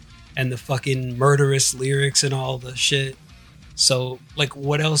everything and the fucking murderous lyrics and all the shit. So, like,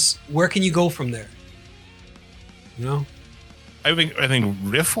 what else? Where can you go from there? You know? I think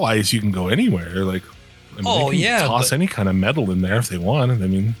riff wise, you can go anywhere. Like, I mean, they can toss any kind of metal in there if they want. I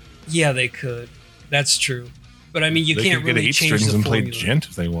mean, yeah, they could. That's true. But I mean, you they can't could really get 8 change strings the and formula. play gent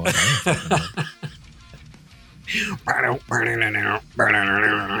if they want. Yeah, I don't know.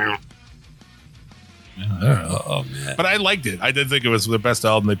 Oh man. But I liked it. I did think it was the best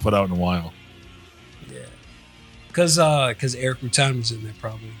album they put out in a while. Yeah. Because Eric Rutan was in there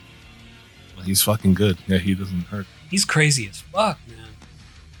probably. Well, he's fucking good. Yeah, he doesn't hurt. He's crazy as fuck, man.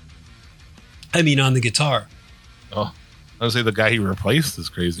 I mean, on the guitar. Oh, I would say the guy he replaced is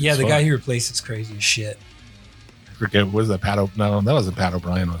crazy. Yeah, as the fuck. guy he replaced is crazy as shit. I forget, what was that? No, that wasn't Pat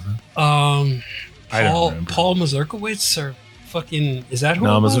O'Brien, was it? I don't remember. Paul Mazurkowitz or fucking, is that who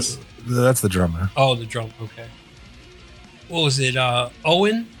No, it was? that's the drummer. Oh, the drum. Okay. What was it?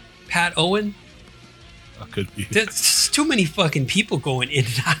 Owen? Pat Owen? That could be. There's too many fucking people going in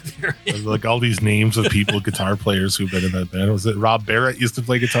and out of there. Like all these names of people, guitar players who've been in that band. Was it Rob Barrett used to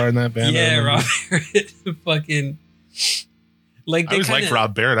play guitar in that band? Yeah, Rob Barrett. Fucking. Like, I always liked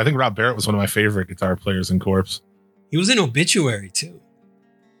Rob Barrett. I think Rob Barrett was one of my favorite guitar players in Corpse. He was in Obituary too.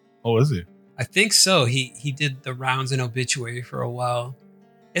 Oh, is he? I think so. He did the rounds in Obituary for a while.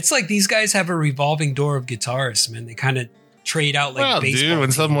 It's like these guys have a revolving door of guitarists, man. They kind of trade out like Well, baseball dude, when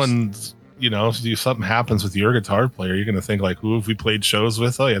teams. someone's, you know, if something happens with your guitar player, you're going to think like, who have we played shows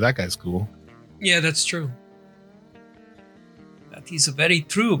with? Oh yeah, that guy's cool. Yeah, that's true. That is very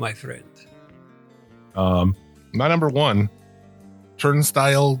true, my friend. My number one,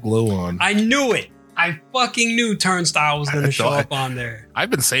 Turnstile Glow On. I knew it. I fucking knew Turnstile was going to show thought- up on there. I've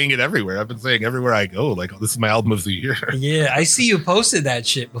been saying it everywhere. I've been saying everywhere I go, like, oh, this is my album of the year. Yeah, I see you posted that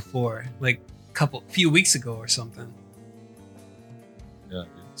shit before, like few weeks ago or something. Yeah,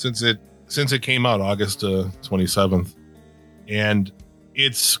 since it came out August 27th, and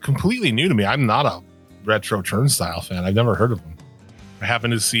it's completely new to me. I'm not a retro Turnstile fan. I've never heard of them. I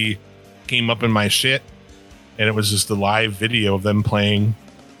happened to see, came up in my shit, and it was just a live video of them playing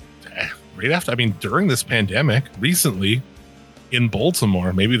right after. I mean, during this pandemic, recently in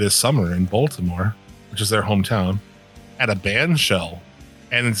Baltimore, maybe this summer in Baltimore, which is their hometown, at a band shell,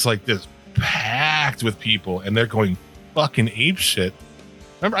 and it's like this packed with people, and they're going fucking ape shit.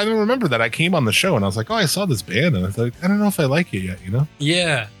 I remember that I came on the show and I was like, oh, I saw this band, and I was like, I don't know if I like it yet, you know?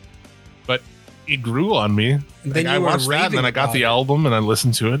 Yeah. But it grew on me. Then I you were watched that, and then I got raving the about album and I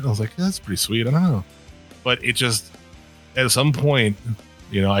listened to it, and I was like, yeah, that's pretty sweet. I don't know. But it just, at some point,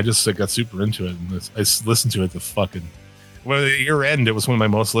 you know, I just got super into it, and I listened to it well, at year end, it was one of my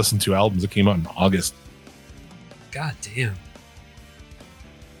most listened to albums. It came out in August. God damn.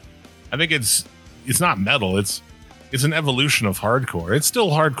 I think it's not metal. It's an evolution of hardcore. It's still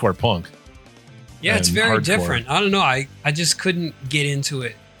hardcore punk. Yeah, it's And very hardcore. different. I don't know. I just couldn't get into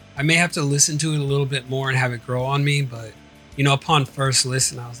it. I may have to listen to it a little bit more and have it grow on me, but upon first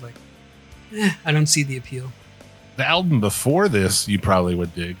listen, I was like, I don't see the appeal. The album before this, you probably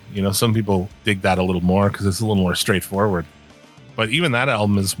would dig. Some people dig that a little more because it's a little more straightforward. But even that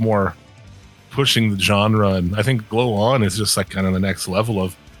album is more pushing the genre, and I think Glow On is just like kind of the next level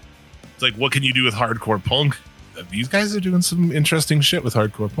of, it's like, what can you do with hardcore punk? These guys are doing some interesting shit with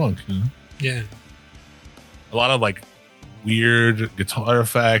hardcore punk. Yeah. A lot of like weird guitar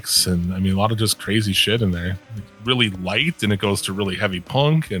effects, and I mean a lot of just crazy shit in there. It's really light, and it goes to really heavy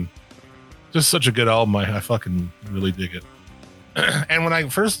punk, and just such a good album. I fucking really dig it. And when I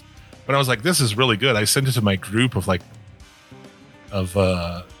was like, this is really good, I sent it to my group of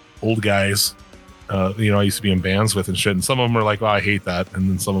old guys I used to be in bands with and shit, and some of them were like, wow, I hate that, and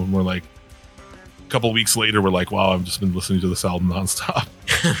then some of them were like, a couple weeks later were like, wow, I've just been listening to this album nonstop.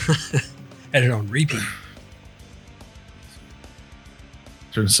 Had it on repeat.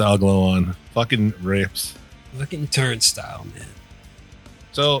 Turnstile Glow On fucking rips. Fucking Turnstile, man.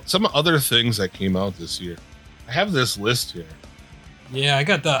 So some other things that came out this year, I have this list here. Yeah, I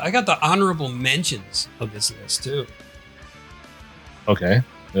got the honorable mentions of this list too. Okay,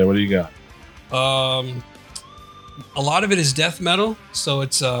 yeah, what do you got? A lot of it is death metal, so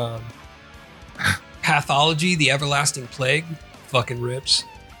it's Pathology, The Everlasting Plague, fucking rips.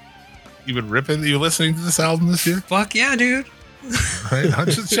 You been ripping? You listening to this album this year? Fuck yeah, dude. Right, I'll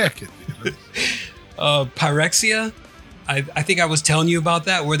just check it. Pyrexia, I think I was telling you about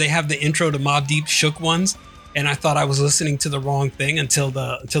that, where they have the intro to Mobb Deep Shook Ones, and I thought I was listening to the wrong thing until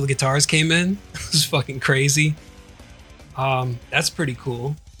the guitars came in. It was fucking crazy. That's pretty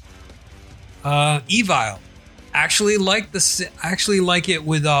cool. Evile, actually like it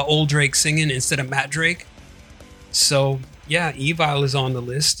with Old Drake singing instead of Matt Drake. So yeah, Evile is on the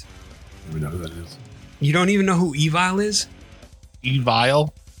list. I don't even know who that is. You don't even know who Evile is?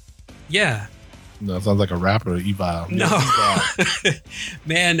 Evile? Yeah. No, it sounds like a rapper. Evile. No. Evile.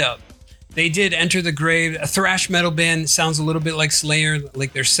 Man, they did Enter the Grave, a thrash metal band. Sounds a little bit like Slayer.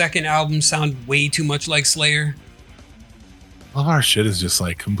 Like their second album sound way too much like Slayer. All of our shit is just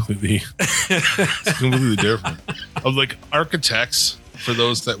like completely different. Of like Architects, for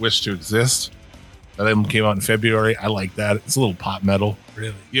those that wish to exist. That album came out in February. I like that. It's a little pop metal.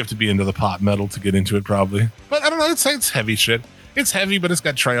 Really? You have to be into the pop metal to get into it, probably. But I don't know. It's heavy shit. It's heavy, but it's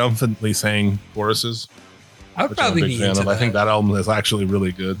got triumphantly sang choruses. I would probably be into that. I think that album is actually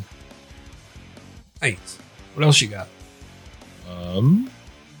really good. Thanks. What else you got? Let's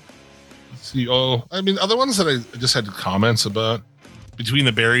see. Oh, I mean, other ones that I just had comments about. Between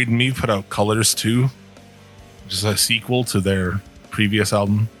the Buried and Me put out Colors 2, which is a sequel to their previous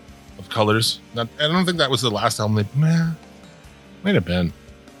album of Colors. I don't think that was the last album. Might have been.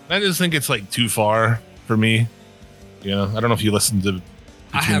 I just think it's like too far for me. I don't know if you listened to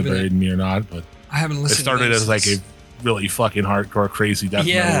Between the Buried and Me or not, but I haven't listened. It started as like a really fucking hardcore, crazy death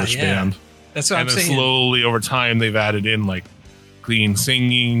metal-ish band. That's what I'm saying. And then slowly over time they've added in like clean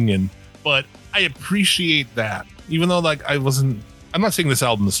singing but I appreciate that. Even though like I'm not saying this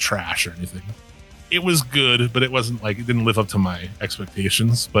album is trash or anything. It was good, but it wasn't like, it didn't live up to my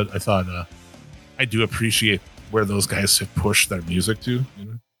expectations. But I thought I do appreciate where those guys have pushed their music to.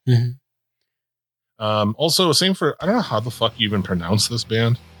 Mm-hmm. Also, same for, I don't know how the fuck you even pronounce this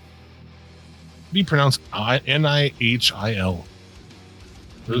band. It'd be pronounced Nihil.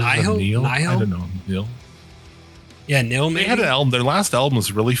 Nihil? I don't know. Nihil. Yeah, Nihil. They had an album. Their last album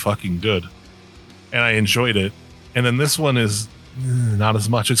was really fucking good, and I enjoyed it. And then this one is not as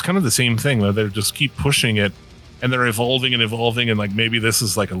much. It's kind of the same thing where they just keep pushing it, and they're evolving, and like maybe this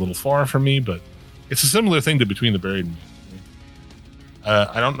is like a little far for me, but it's a similar thing to Between the Buried and Me.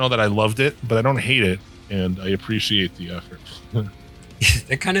 I don't know that I loved it, but I don't hate it, and I appreciate the effort.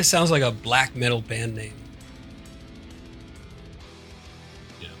 That kind of sounds like a black metal band name.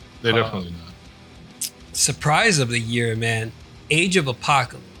 Yeah, they're definitely not. Surprise of the year, man. Age of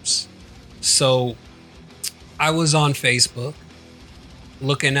Apocalypse. So I was on Facebook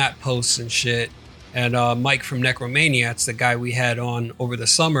looking at posts and shit, and Mike from Necromaniacs, the guy we had on over the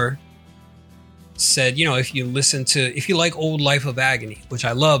summer, said, if you like Old Life of Agony, which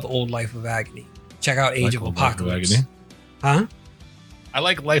I love Old Life of Agony, check out Age of Apocalypse. Huh? I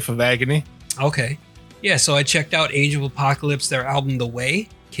like Life of Agony. Okay. Yeah, so I checked out Age of Apocalypse. Their album The Way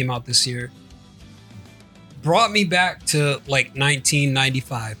came out this year. Brought me back to like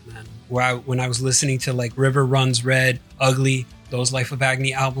 1995, man, when I was listening to like River Runs Red, Ugly, those Life of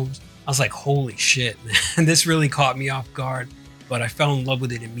Agony albums. I was like, holy shit, man. This really caught me off guard, but I fell in love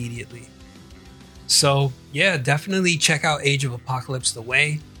with it immediately. So yeah, definitely check out Age of Apocalypse The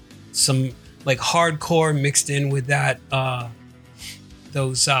Way. Some like hardcore mixed in with that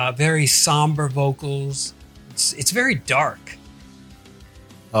those very somber vocals. It's very dark.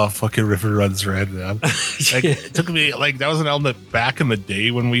 Oh, fucking River Runs Red, man. Like, it took me, like, that was an album that back in the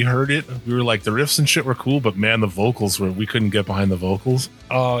day when we heard it, we were like, the riffs and shit were cool, but man, the vocals we couldn't get behind the vocals.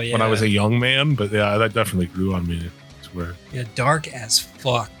 Oh, yeah. When I was a young man, but yeah, that definitely grew on me. I swear. Yeah, dark as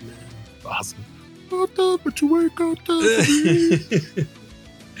fuck, man. Awesome. But you wake up The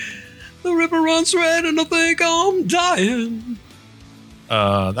river runs red and I think I'm dying.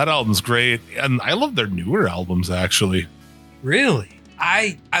 That album's great. And I love their newer albums, actually. Really?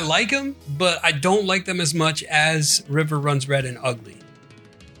 I like them, but I don't like them as much as River Runs Red and Ugly.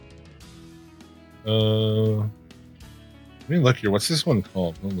 Let me look here. What's this one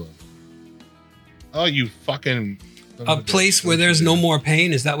called? Hold on. Oh, you fucking... A Place Where There's No More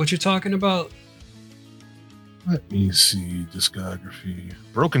Pain? Is that what you're talking about? Let me see. Discography.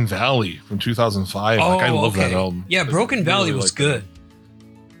 Broken Valley from 2005. I love that album. Yeah, Broken Valley was good.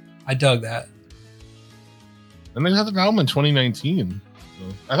 I dug that. And they had an album in 2019. So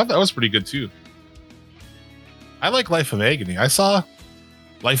I thought that was pretty good too. I like Life of Agony. I saw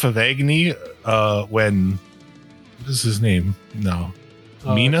Life of Agony when... What is his name? No.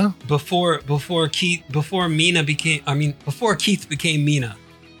 Mina? Before Keith became Mina.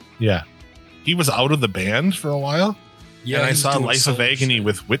 Yeah. He was out of the band for a while. Yeah, and I saw Life of Agony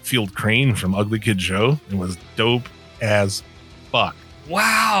with Whitfield Crane from Ugly Kid Joe. It was dope as fuck.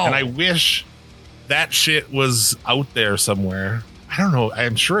 Wow. And I wish that shit was out there somewhere. I don't know.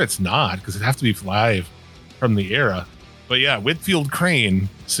 I'm sure it's not because it'd have to be live from the era. But yeah, Whitfield Crane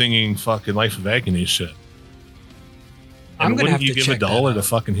singing fucking Life of Agony shit. I'm gonna have to give check $1 that to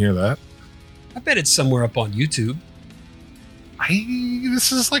fucking hear that? I bet it's somewhere up on YouTube.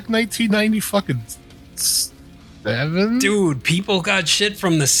 This is like 1990 fucking 7. Dude, people got shit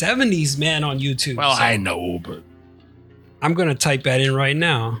from the 70s, man, on YouTube. Well, I know, but I'm gonna type that in right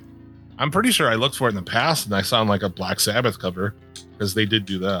now. I'm pretty sure I looked for it in the past and I saw like a Black Sabbath cover because they did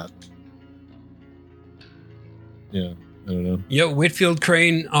do that. Yeah, I don't know. Yo, Whitfield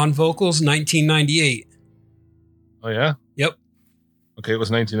Crane on vocals, 1998. Oh yeah? Yep. Okay, it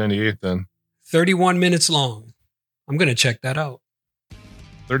was 1998 then. 31 minutes long. I'm gonna check that out.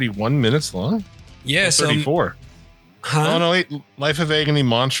 31 minutes long? Yeah, so 34. Huh? Oh no, wait. Life of Agony,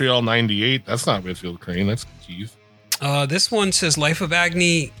 Montreal, 98. That's not Whitfield Crane. That's Keith. This one says Life of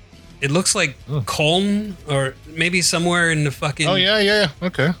Agony. It looks like Colm or maybe somewhere in the fucking. Oh yeah.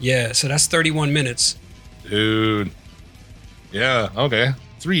 Okay. Yeah, so that's 31 minutes. Dude. Yeah. Okay.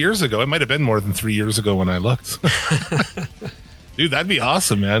 3 years ago. It might have been more than 3 years ago when I looked. Dude, that'd be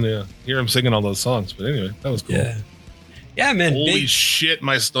awesome, man. Yeah. Hear him singing all those songs. But anyway, that was cool. Yeah, man. Holy shit,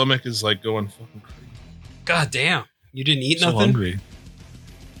 my stomach is like going fucking crazy. God damn. You didn't eat So nothing? hungry.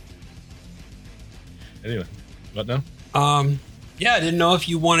 Anyway, what now? Yeah, I didn't know if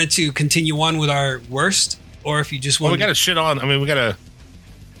you wanted to continue on with our worst or if you just Well, wanted we got to shit on. I mean, we got to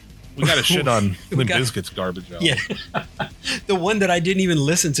shit on Limp gotta- Bizkit's garbage album. Yeah. The one that I didn't even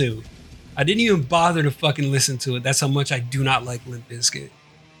listen to. I didn't even bother to fucking listen to it. That's how much I do not like Limp Bizkit.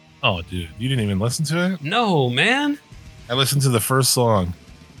 Oh, dude, you didn't even listen to it? No, man. I listened to the first song,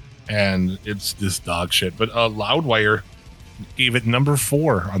 and it's this dog shit. But Loudwire gave it number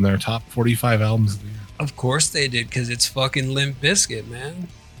 4 on their top 45 albums of the year. Of course they did, because it's fucking Limp Bizkit, man.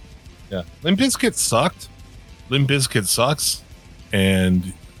 Yeah, Limp Bizkit sucked. Limp Bizkit sucks, and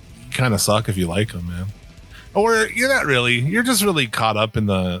you kind of suck if you like them, man. Or you're not really. You're just really caught up in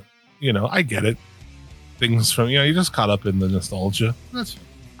the, I get it. Things from, you're just caught up in the nostalgia. That's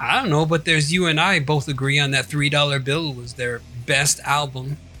I don't know, but there's you and I both agree on that $3 Bill was their best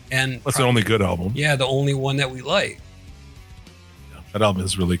album. And the only good album. Yeah, the only one that we like. Yeah, that album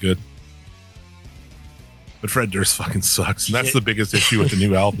is really good. But Fred Durst fucking sucks. And that's the biggest issue with the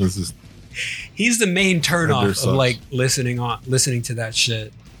new album is just, he's the main turnoff of sucks. like listening to that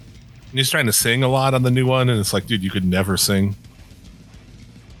shit. and he's trying to sing a lot on the new one, and it's like, dude, you could never sing.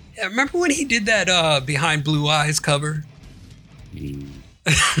 Yeah, remember when he did that Behind Blue Eyes cover?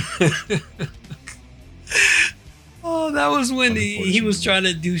 Oh, that was when he was trying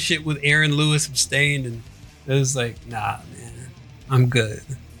to do shit with Aaron Lewis of Stained, and it was like, nah, man, I'm good.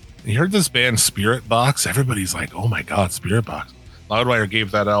 You heard this band Spirit Box? Everybody's like, oh my god, Spirit Box. Loudwire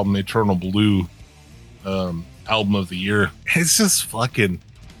gave that album Eternal Blue album of the year. It's just fucking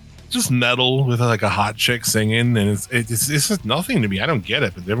just metal with like a hot chick singing, and it's just nothing to me. I don't get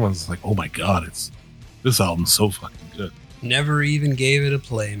it, but everyone's like, oh my god, this album's so fucking good. Never even gave it a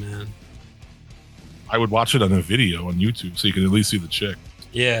play, man. I would watch it on a video on YouTube so you can at least see the chick.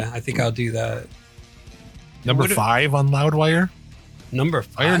 Yeah, I think I'll do that. Number 5 on Loudwire? Number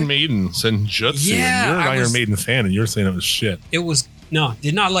 5? Iron Maiden, Senjutsu. Yeah, and you're an Iron Maiden fan, and you're saying it was shit. It was No,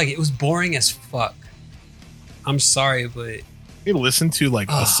 did not like it. It was boring as fuck. I'm sorry, but Maybe listen to like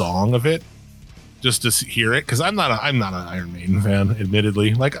a song of it just to hear it, because I'm not an Iron Maiden fan,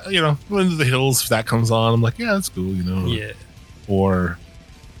 admittedly. Like, you know, Into the Hills, if that comes on, I'm like, yeah, that's cool, you know. yeah. Or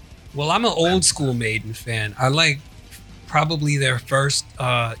Well, I'm an old school Maiden fan. I like probably their first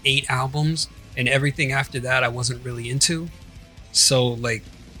 8 albums, and everything after that I wasn't really into. So like,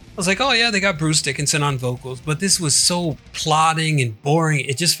 I was like, oh yeah, they got Bruce Dickinson on vocals, but this was so plodding and boring.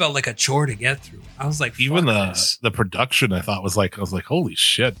 It just felt like a chore to get through. I was like, even fuck this. the production, I thought I was like, holy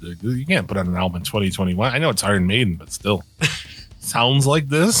shit, dude, you can't put out an album in 2021. I know it's Iron Maiden, but still, sounds like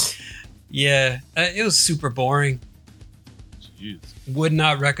this. Yeah, it was super boring. Jeez. Would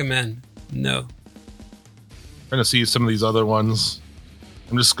not recommend. No. Trying to see some of these other ones.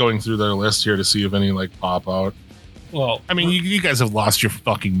 I'm just going through their list here to see if any like pop out. Well, I mean, you guys have lost your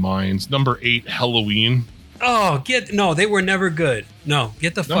fucking minds. Number 8, Halloween. oh, no, they were never good. No,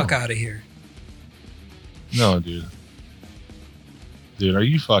 get the fuck out of here. No, dude. Dude, are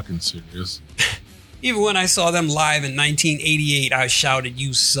you fucking serious? Even when I saw them live in 1988, I shouted,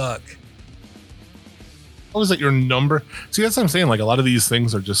 "You suck." How is that your number? See, that's what I'm saying. Like, a lot of these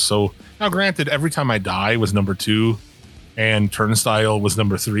things are just so. Now, granted, Every Time I Die was number 2, and Turnstile was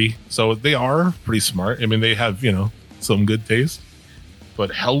number 3. So they are pretty smart. I mean, they have, you know, some good taste.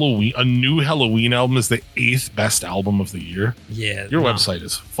 But Halloween, a new Halloween album is the 8th best album of the year. Yeah. Your website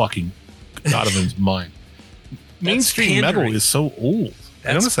is fucking out of his mind. Mainstream metal is so old.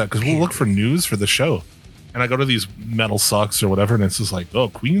 I noticed that because we'll look for news for the show. And I go to these Metal Sucks or whatever, and it's just like, oh,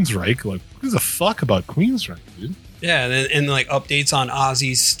 Queensryche. Like, who gives a fuck about Queensryche, dude? Yeah, and like updates on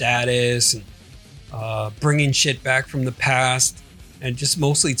Ozzy's status and bringing shit back from the past, and just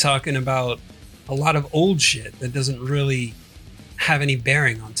mostly talking about a lot of old shit that doesn't really have any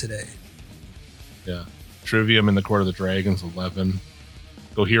bearing on today. Yeah. Trivium in the Court of the Dragons, 11.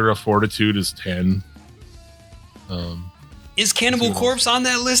 Gojira Fortitude is 10. Is Cannibal Corpse on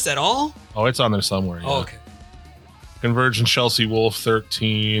that list at all? Oh, it's on there somewhere. Yeah. Oh, okay. Convergent Chelsea Wolf,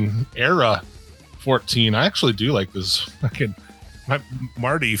 13. Era, 14. I actually do like this. Fucking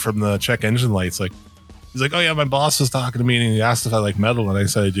Marty from the Check Engine Lights, like, he's like, oh yeah, my boss was talking to me and he asked if I like metal, and I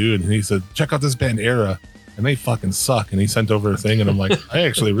said I do, and he said, check out this band Era, and they fucking suck. And he sent over a thing, and I'm like, I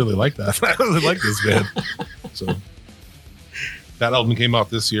actually really like that. I really like this band. So that album came out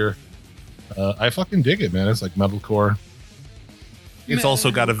this year. I fucking dig it, man. It's like metalcore. It's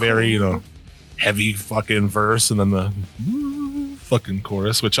also got a very, you know, heavy fucking verse and then the fucking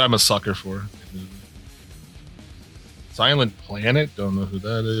chorus, which I'm a sucker for. Silent Planet, don't know who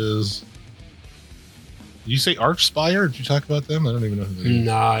that is. Did you say Archspire? Did you talk about them? I don't even know who they are.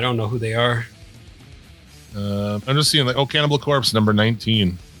 Nah, I don't know who they are. I'm just seeing like, oh, Cannibal Corpse, number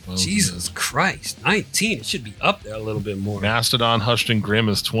 19. Well, Jesus Christ, 19. It should be up there a little bit more. Mastodon, Hushed and Grim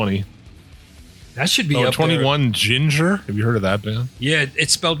is 20. That should be up 21 there. Ginger. Have you heard of that band? Yeah,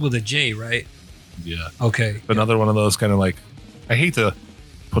 it's spelled with a J, right? Yeah. Okay. Another one of those kind of like, I hate to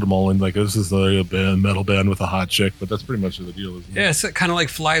put them all in like, this is the band, metal band with a hot chick, but that's pretty much the deal, isn't it? Yeah, it's kind of like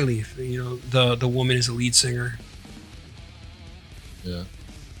Flyleaf. You know, the woman is a lead singer. Yeah.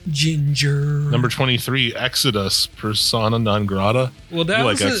 Ginger. Number 23, Exodus, Persona non grata. Well, that you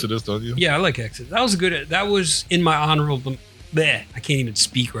was like Exodus, don't you? Yeah, I like Exodus. That was a good. That was in my honorable. Bleh, I can't even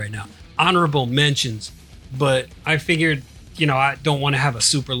speak right now. Honorable mentions, but I figured, you know, I don't want to have a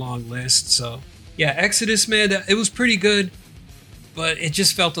super long list. So yeah, Exodus, man, it was pretty good, but it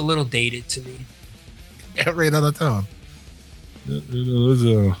just felt a little dated to me. Yeah, right out of town.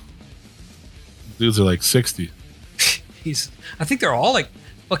 Those dudes are like 60. I think they're all like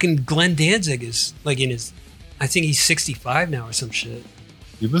fucking Glenn Danzig is like in his. I think he's 65 now or some shit.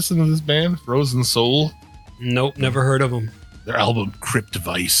 You listen to this band, Frozen Soul? Nope, never heard of them. Their album, Crypt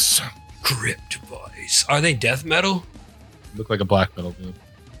Vice. Crypt Vice. Are they death metal? Look like a black metal band.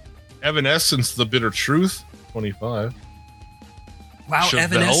 Evanescence, The Bitter Truth, 25. Wow, Chevelle?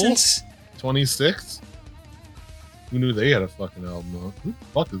 Evanescence? 26. Who knew they had a fucking album? Who the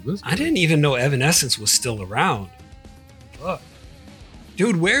fuck is this? I didn't even know Evanescence was still around. Fuck.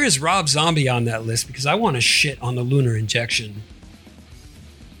 Dude, where is Rob Zombie on that list? Because I want to shit on the Lunar Injection.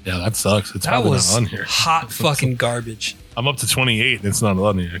 Yeah, that sucks. It's That probably was not on here. hot fucking garbage. I'm up to 28 and it's not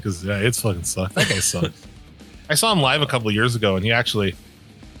on here because yeah, it's fucking sucks. That guy sucks. I saw him live a couple of years ago and he actually,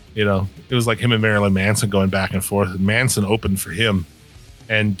 you know, it was like him and Marilyn Manson going back and forth. And Manson opened for him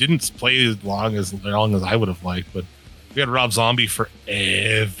and didn't play as long as I would have liked. But we had Rob Zombie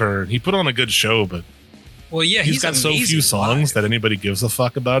forever. He put on a good show, but Well, yeah, he's got so few songs live. that anybody gives a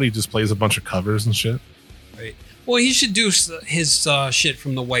fuck about. He just plays a bunch of covers and shit. Right. Well, he should do his shit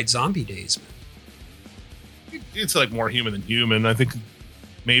from the White Zombie days, man. it's like more human than human. I think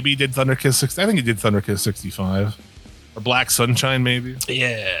maybe he did Thunderkiss 60. I think he did Thunderkiss 65 or Black Sunshine maybe.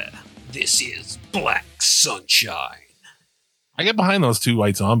 Yeah, this is Black Sunshine. I get behind those two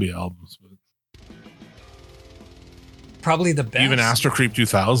White Zombie albums. But probably the best. even Astro Creep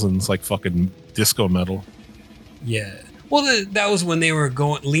 2000s, like fucking disco metal. Yeah. Well, that was when they were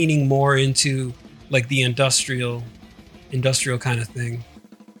leaning more into like the industrial kind of thing.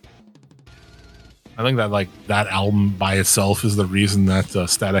 I think that like that album by itself is the reason that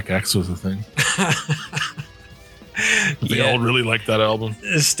Static X was a thing. They all really liked that album.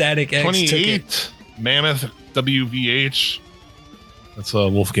 Static X 28 Mammoth WVH. That's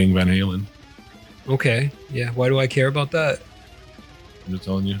Wolfgang Van Halen. Okay. Yeah. Why do I care about that? I'm just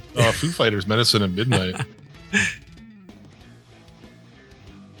telling you. Foo Fighters, Medicine at Midnight.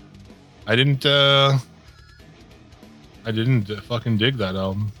 I didn't fucking dig that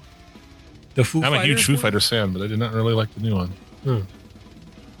album. The Foo I'm Fighters a huge Foo one? Fighters fan, but I did not really like the new one.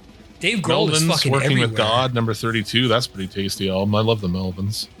 Dave Grohl is fucking Working everywhere. with God, number 32. That's a pretty tasty album. I love the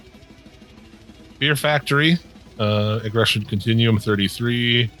Melvins. Fear Factory, Aggression Continuum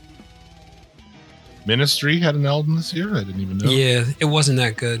 33. Ministry had an album this year. I didn't even know. Yeah, it wasn't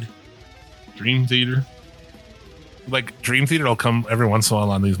that good. Dream Theater. Like Dream Theater will come every once in a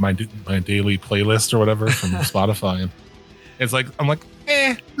while on these my daily playlist or whatever from Spotify, and it's like I'm like,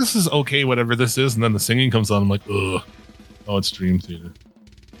 this is okay, whatever this is, and then the singing comes on. I'm like, ugh, oh, it's Dream Theater.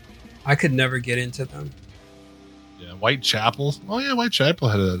 I could never get into them. Yeah, Whitechapel. Oh yeah, Whitechapel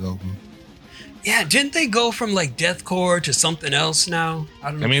had that album. Yeah, didn't they go from like deathcore to something else now?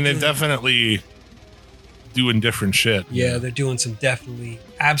 I don't know. I mean, they're definitely doing different shit. Yeah, they're doing some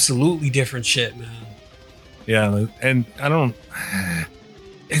absolutely different shit, man. Yeah, and I don't.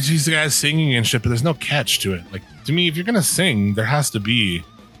 It's these guys singing and shit, but there's no catch to it. Like to me, if you're gonna sing, there has to be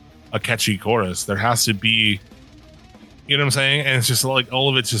a catchy chorus. There has to be, you know what I'm saying? And it's just like all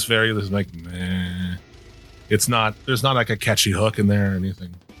of it's just very like, meh. It's not. There's not like a catchy hook in there or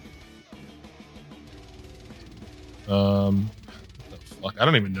anything. What the fuck? I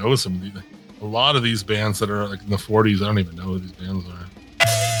don't even know some of these. A lot of these bands that are like in the 40s, I don't even know who these bands are.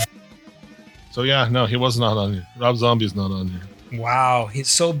 So yeah, no, he was not on here. Rob Zombie's not on here. Wow, he's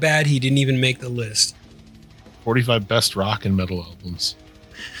so bad he didn't even make the list. 45 best rock and metal albums.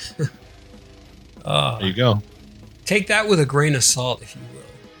 There you go. Take that with a grain of salt, if you will.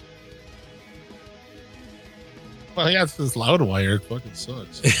 Well, yeah, it's this Loudwire. It fucking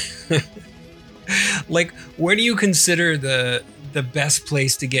sucks. Like, where do you consider the best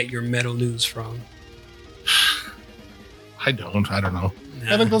place to get your metal news from? I don't know.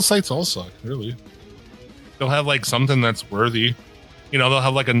 Nah. I think those sites all suck, really. They'll have like something that's worthy. You know, they'll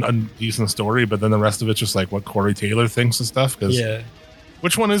have like a decent story, but then the rest of it's just like what Corey Taylor thinks and stuff. Yeah.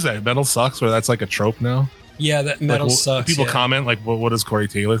 Which one is that? Metal Sucks, where that's like a trope now? Yeah, that metal like, sucks. People yeah. comment like, well, what does Corey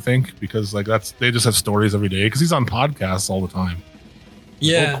Taylor think? Because like they just have stories every day because he's on podcasts all the time.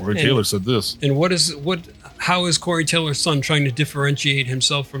 Yeah. Corey Taylor said this. And how is Corey Taylor's son trying to differentiate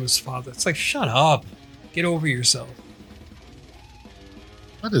himself from his father? It's like, shut up. Get over yourself.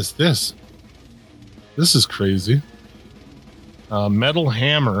 What is this? This is crazy. Metal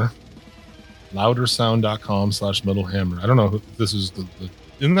Hammer. Loudersound.com/Metal Hammer. I don't know if this is the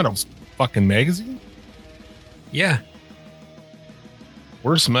isn't that a fucking magazine? Yeah.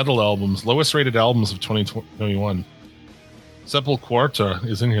 Worst metal albums, lowest rated albums of 2021. Sepultura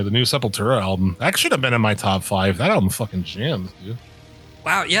is in here. The new Sepultura album. That should have been in my top 5. That album fucking jams, dude.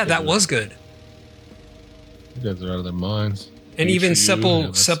 Wow, yeah, that was good. You guys are out of their minds. And even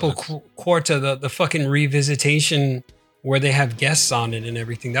Sepultura, the fucking revisitation where they have guests on it and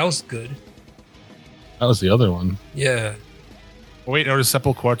everything, that was good. That was the other one. Yeah. Oh, wait, or is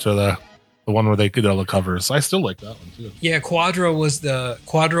Sepultura the one where they did all the covers? I still like that one too. Yeah, Quadra was the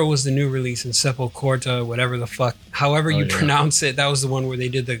new release, and Sepultura, whatever the fuck, however you pronounce it, that was the one where they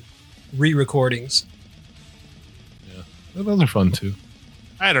did the re-recordings. Yeah, those are fun too.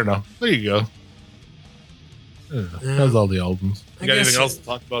 I don't know. There you go. That's all the albums. You got anything else to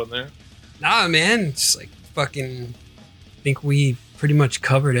talk about in there? Nah, man. It's like fucking. I think we pretty much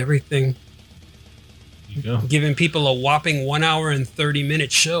covered everything. There you go. Giving people a whopping 1 hour and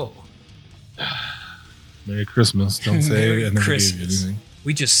 30-minute show. Merry Christmas. Don't say Merry I never Christmas. gave you anything.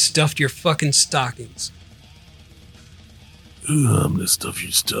 We just stuffed your fucking stockings. Ooh, I'm gonna stuff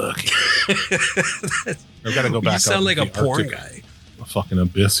your stocking. I've got to go back. You sound like a porn Arctic, guy. A fucking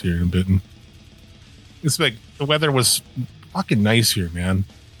abyss here in Bitten. It's like the weather was fucking nice here, man.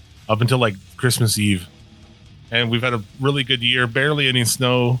 Up until like Christmas Eve. And we've had a really good year. Barely any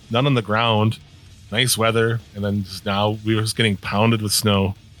snow. None on the ground. Nice weather. And then just now we were just getting pounded with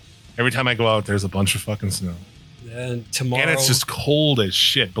snow. Every time I go out, there's a bunch of fucking snow. Then tomorrow, And it's just cold as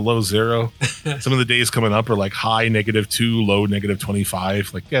shit, below zero. Some of the days coming up are like high -2, low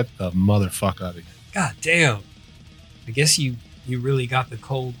 -25. Like, get the motherfucker out of here. God damn. I guess you really got the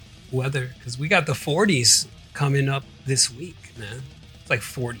cold weather because we got the 40s coming up this week, man. It's like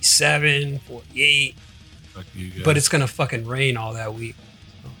 47, 48. Fuck you guys. But it's going to fucking rain all that week.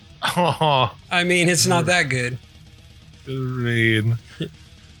 Oh, I mean, it's not that good. rain.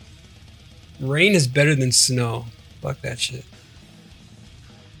 Rain is better than snow. Fuck that shit.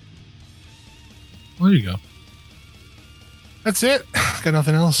 There you go. That's it. Got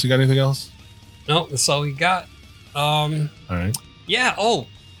nothing else? You got anything else? No, that's all we got. All right. Yeah. Oh,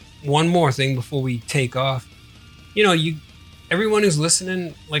 one more thing before we take off. You know, everyone who's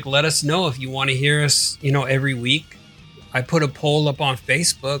listening, like, let us know if you want to hear us, you know, every week. I put a poll up on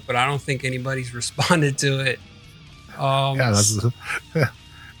Facebook, but I don't think anybody's responded to it. Yeah, that's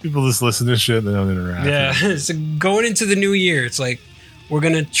people just listen to shit and they don't interact. Yeah. So going into the new year, it's like we're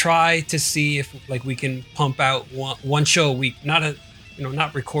gonna try to see if like we can pump out one show a week. Not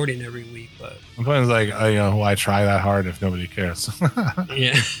recording every week, but Sometimes like why try that hard if nobody cares?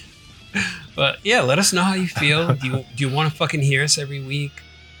 yeah. But yeah, let us know how you feel. Do you want to fucking hear us every week,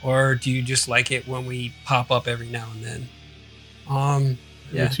 or do you just like it when we pop up every now and then?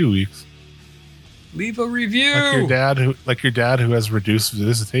 Yeah. Every 2 weeks. Leave a review. Like your dad who has reduced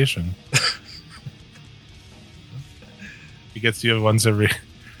visitation. He gets you once every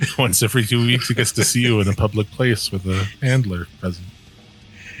 2 weeks. He gets to see you in a public place with a handler present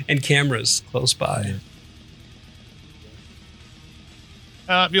and cameras close by.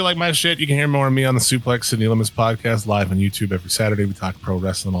 If you like my shit, you can hear more of me on the Suplex City Limits podcast live on YouTube every Saturday. We talk pro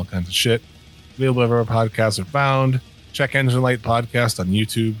wrestling, all kinds of shit. Available wherever our podcasts are found. Check Engine Light Podcast on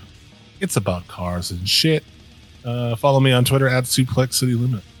YouTube. It's about cars and shit. Follow me on Twitter at Suplex City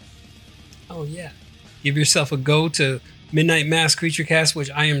Limit. Oh, yeah. Give yourself a go to Midnight Mass Creature Cast,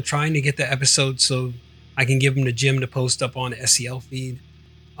 which I am trying to get the episode so I can give them to Jim to post up on the SEL feed.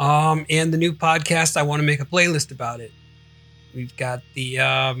 And the new podcast, I want to make a playlist about it. We've got the...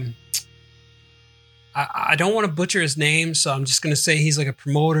 I don't want to butcher his name, so I'm just going to say he's like a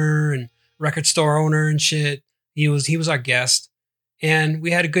promoter and record store owner and shit. He was our guest. And we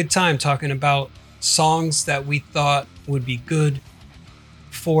had a good time talking about songs that we thought would be good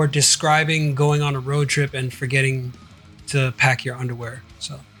for describing going on a road trip and forgetting to pack your underwear.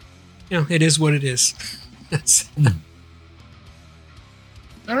 So, it is what it is. That's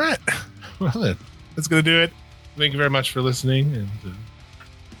All right. Well, then, that's going to do it. Thank you very much for listening, and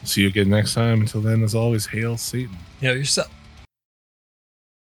see you again next time. Until then, as always, hail Satan. yourself.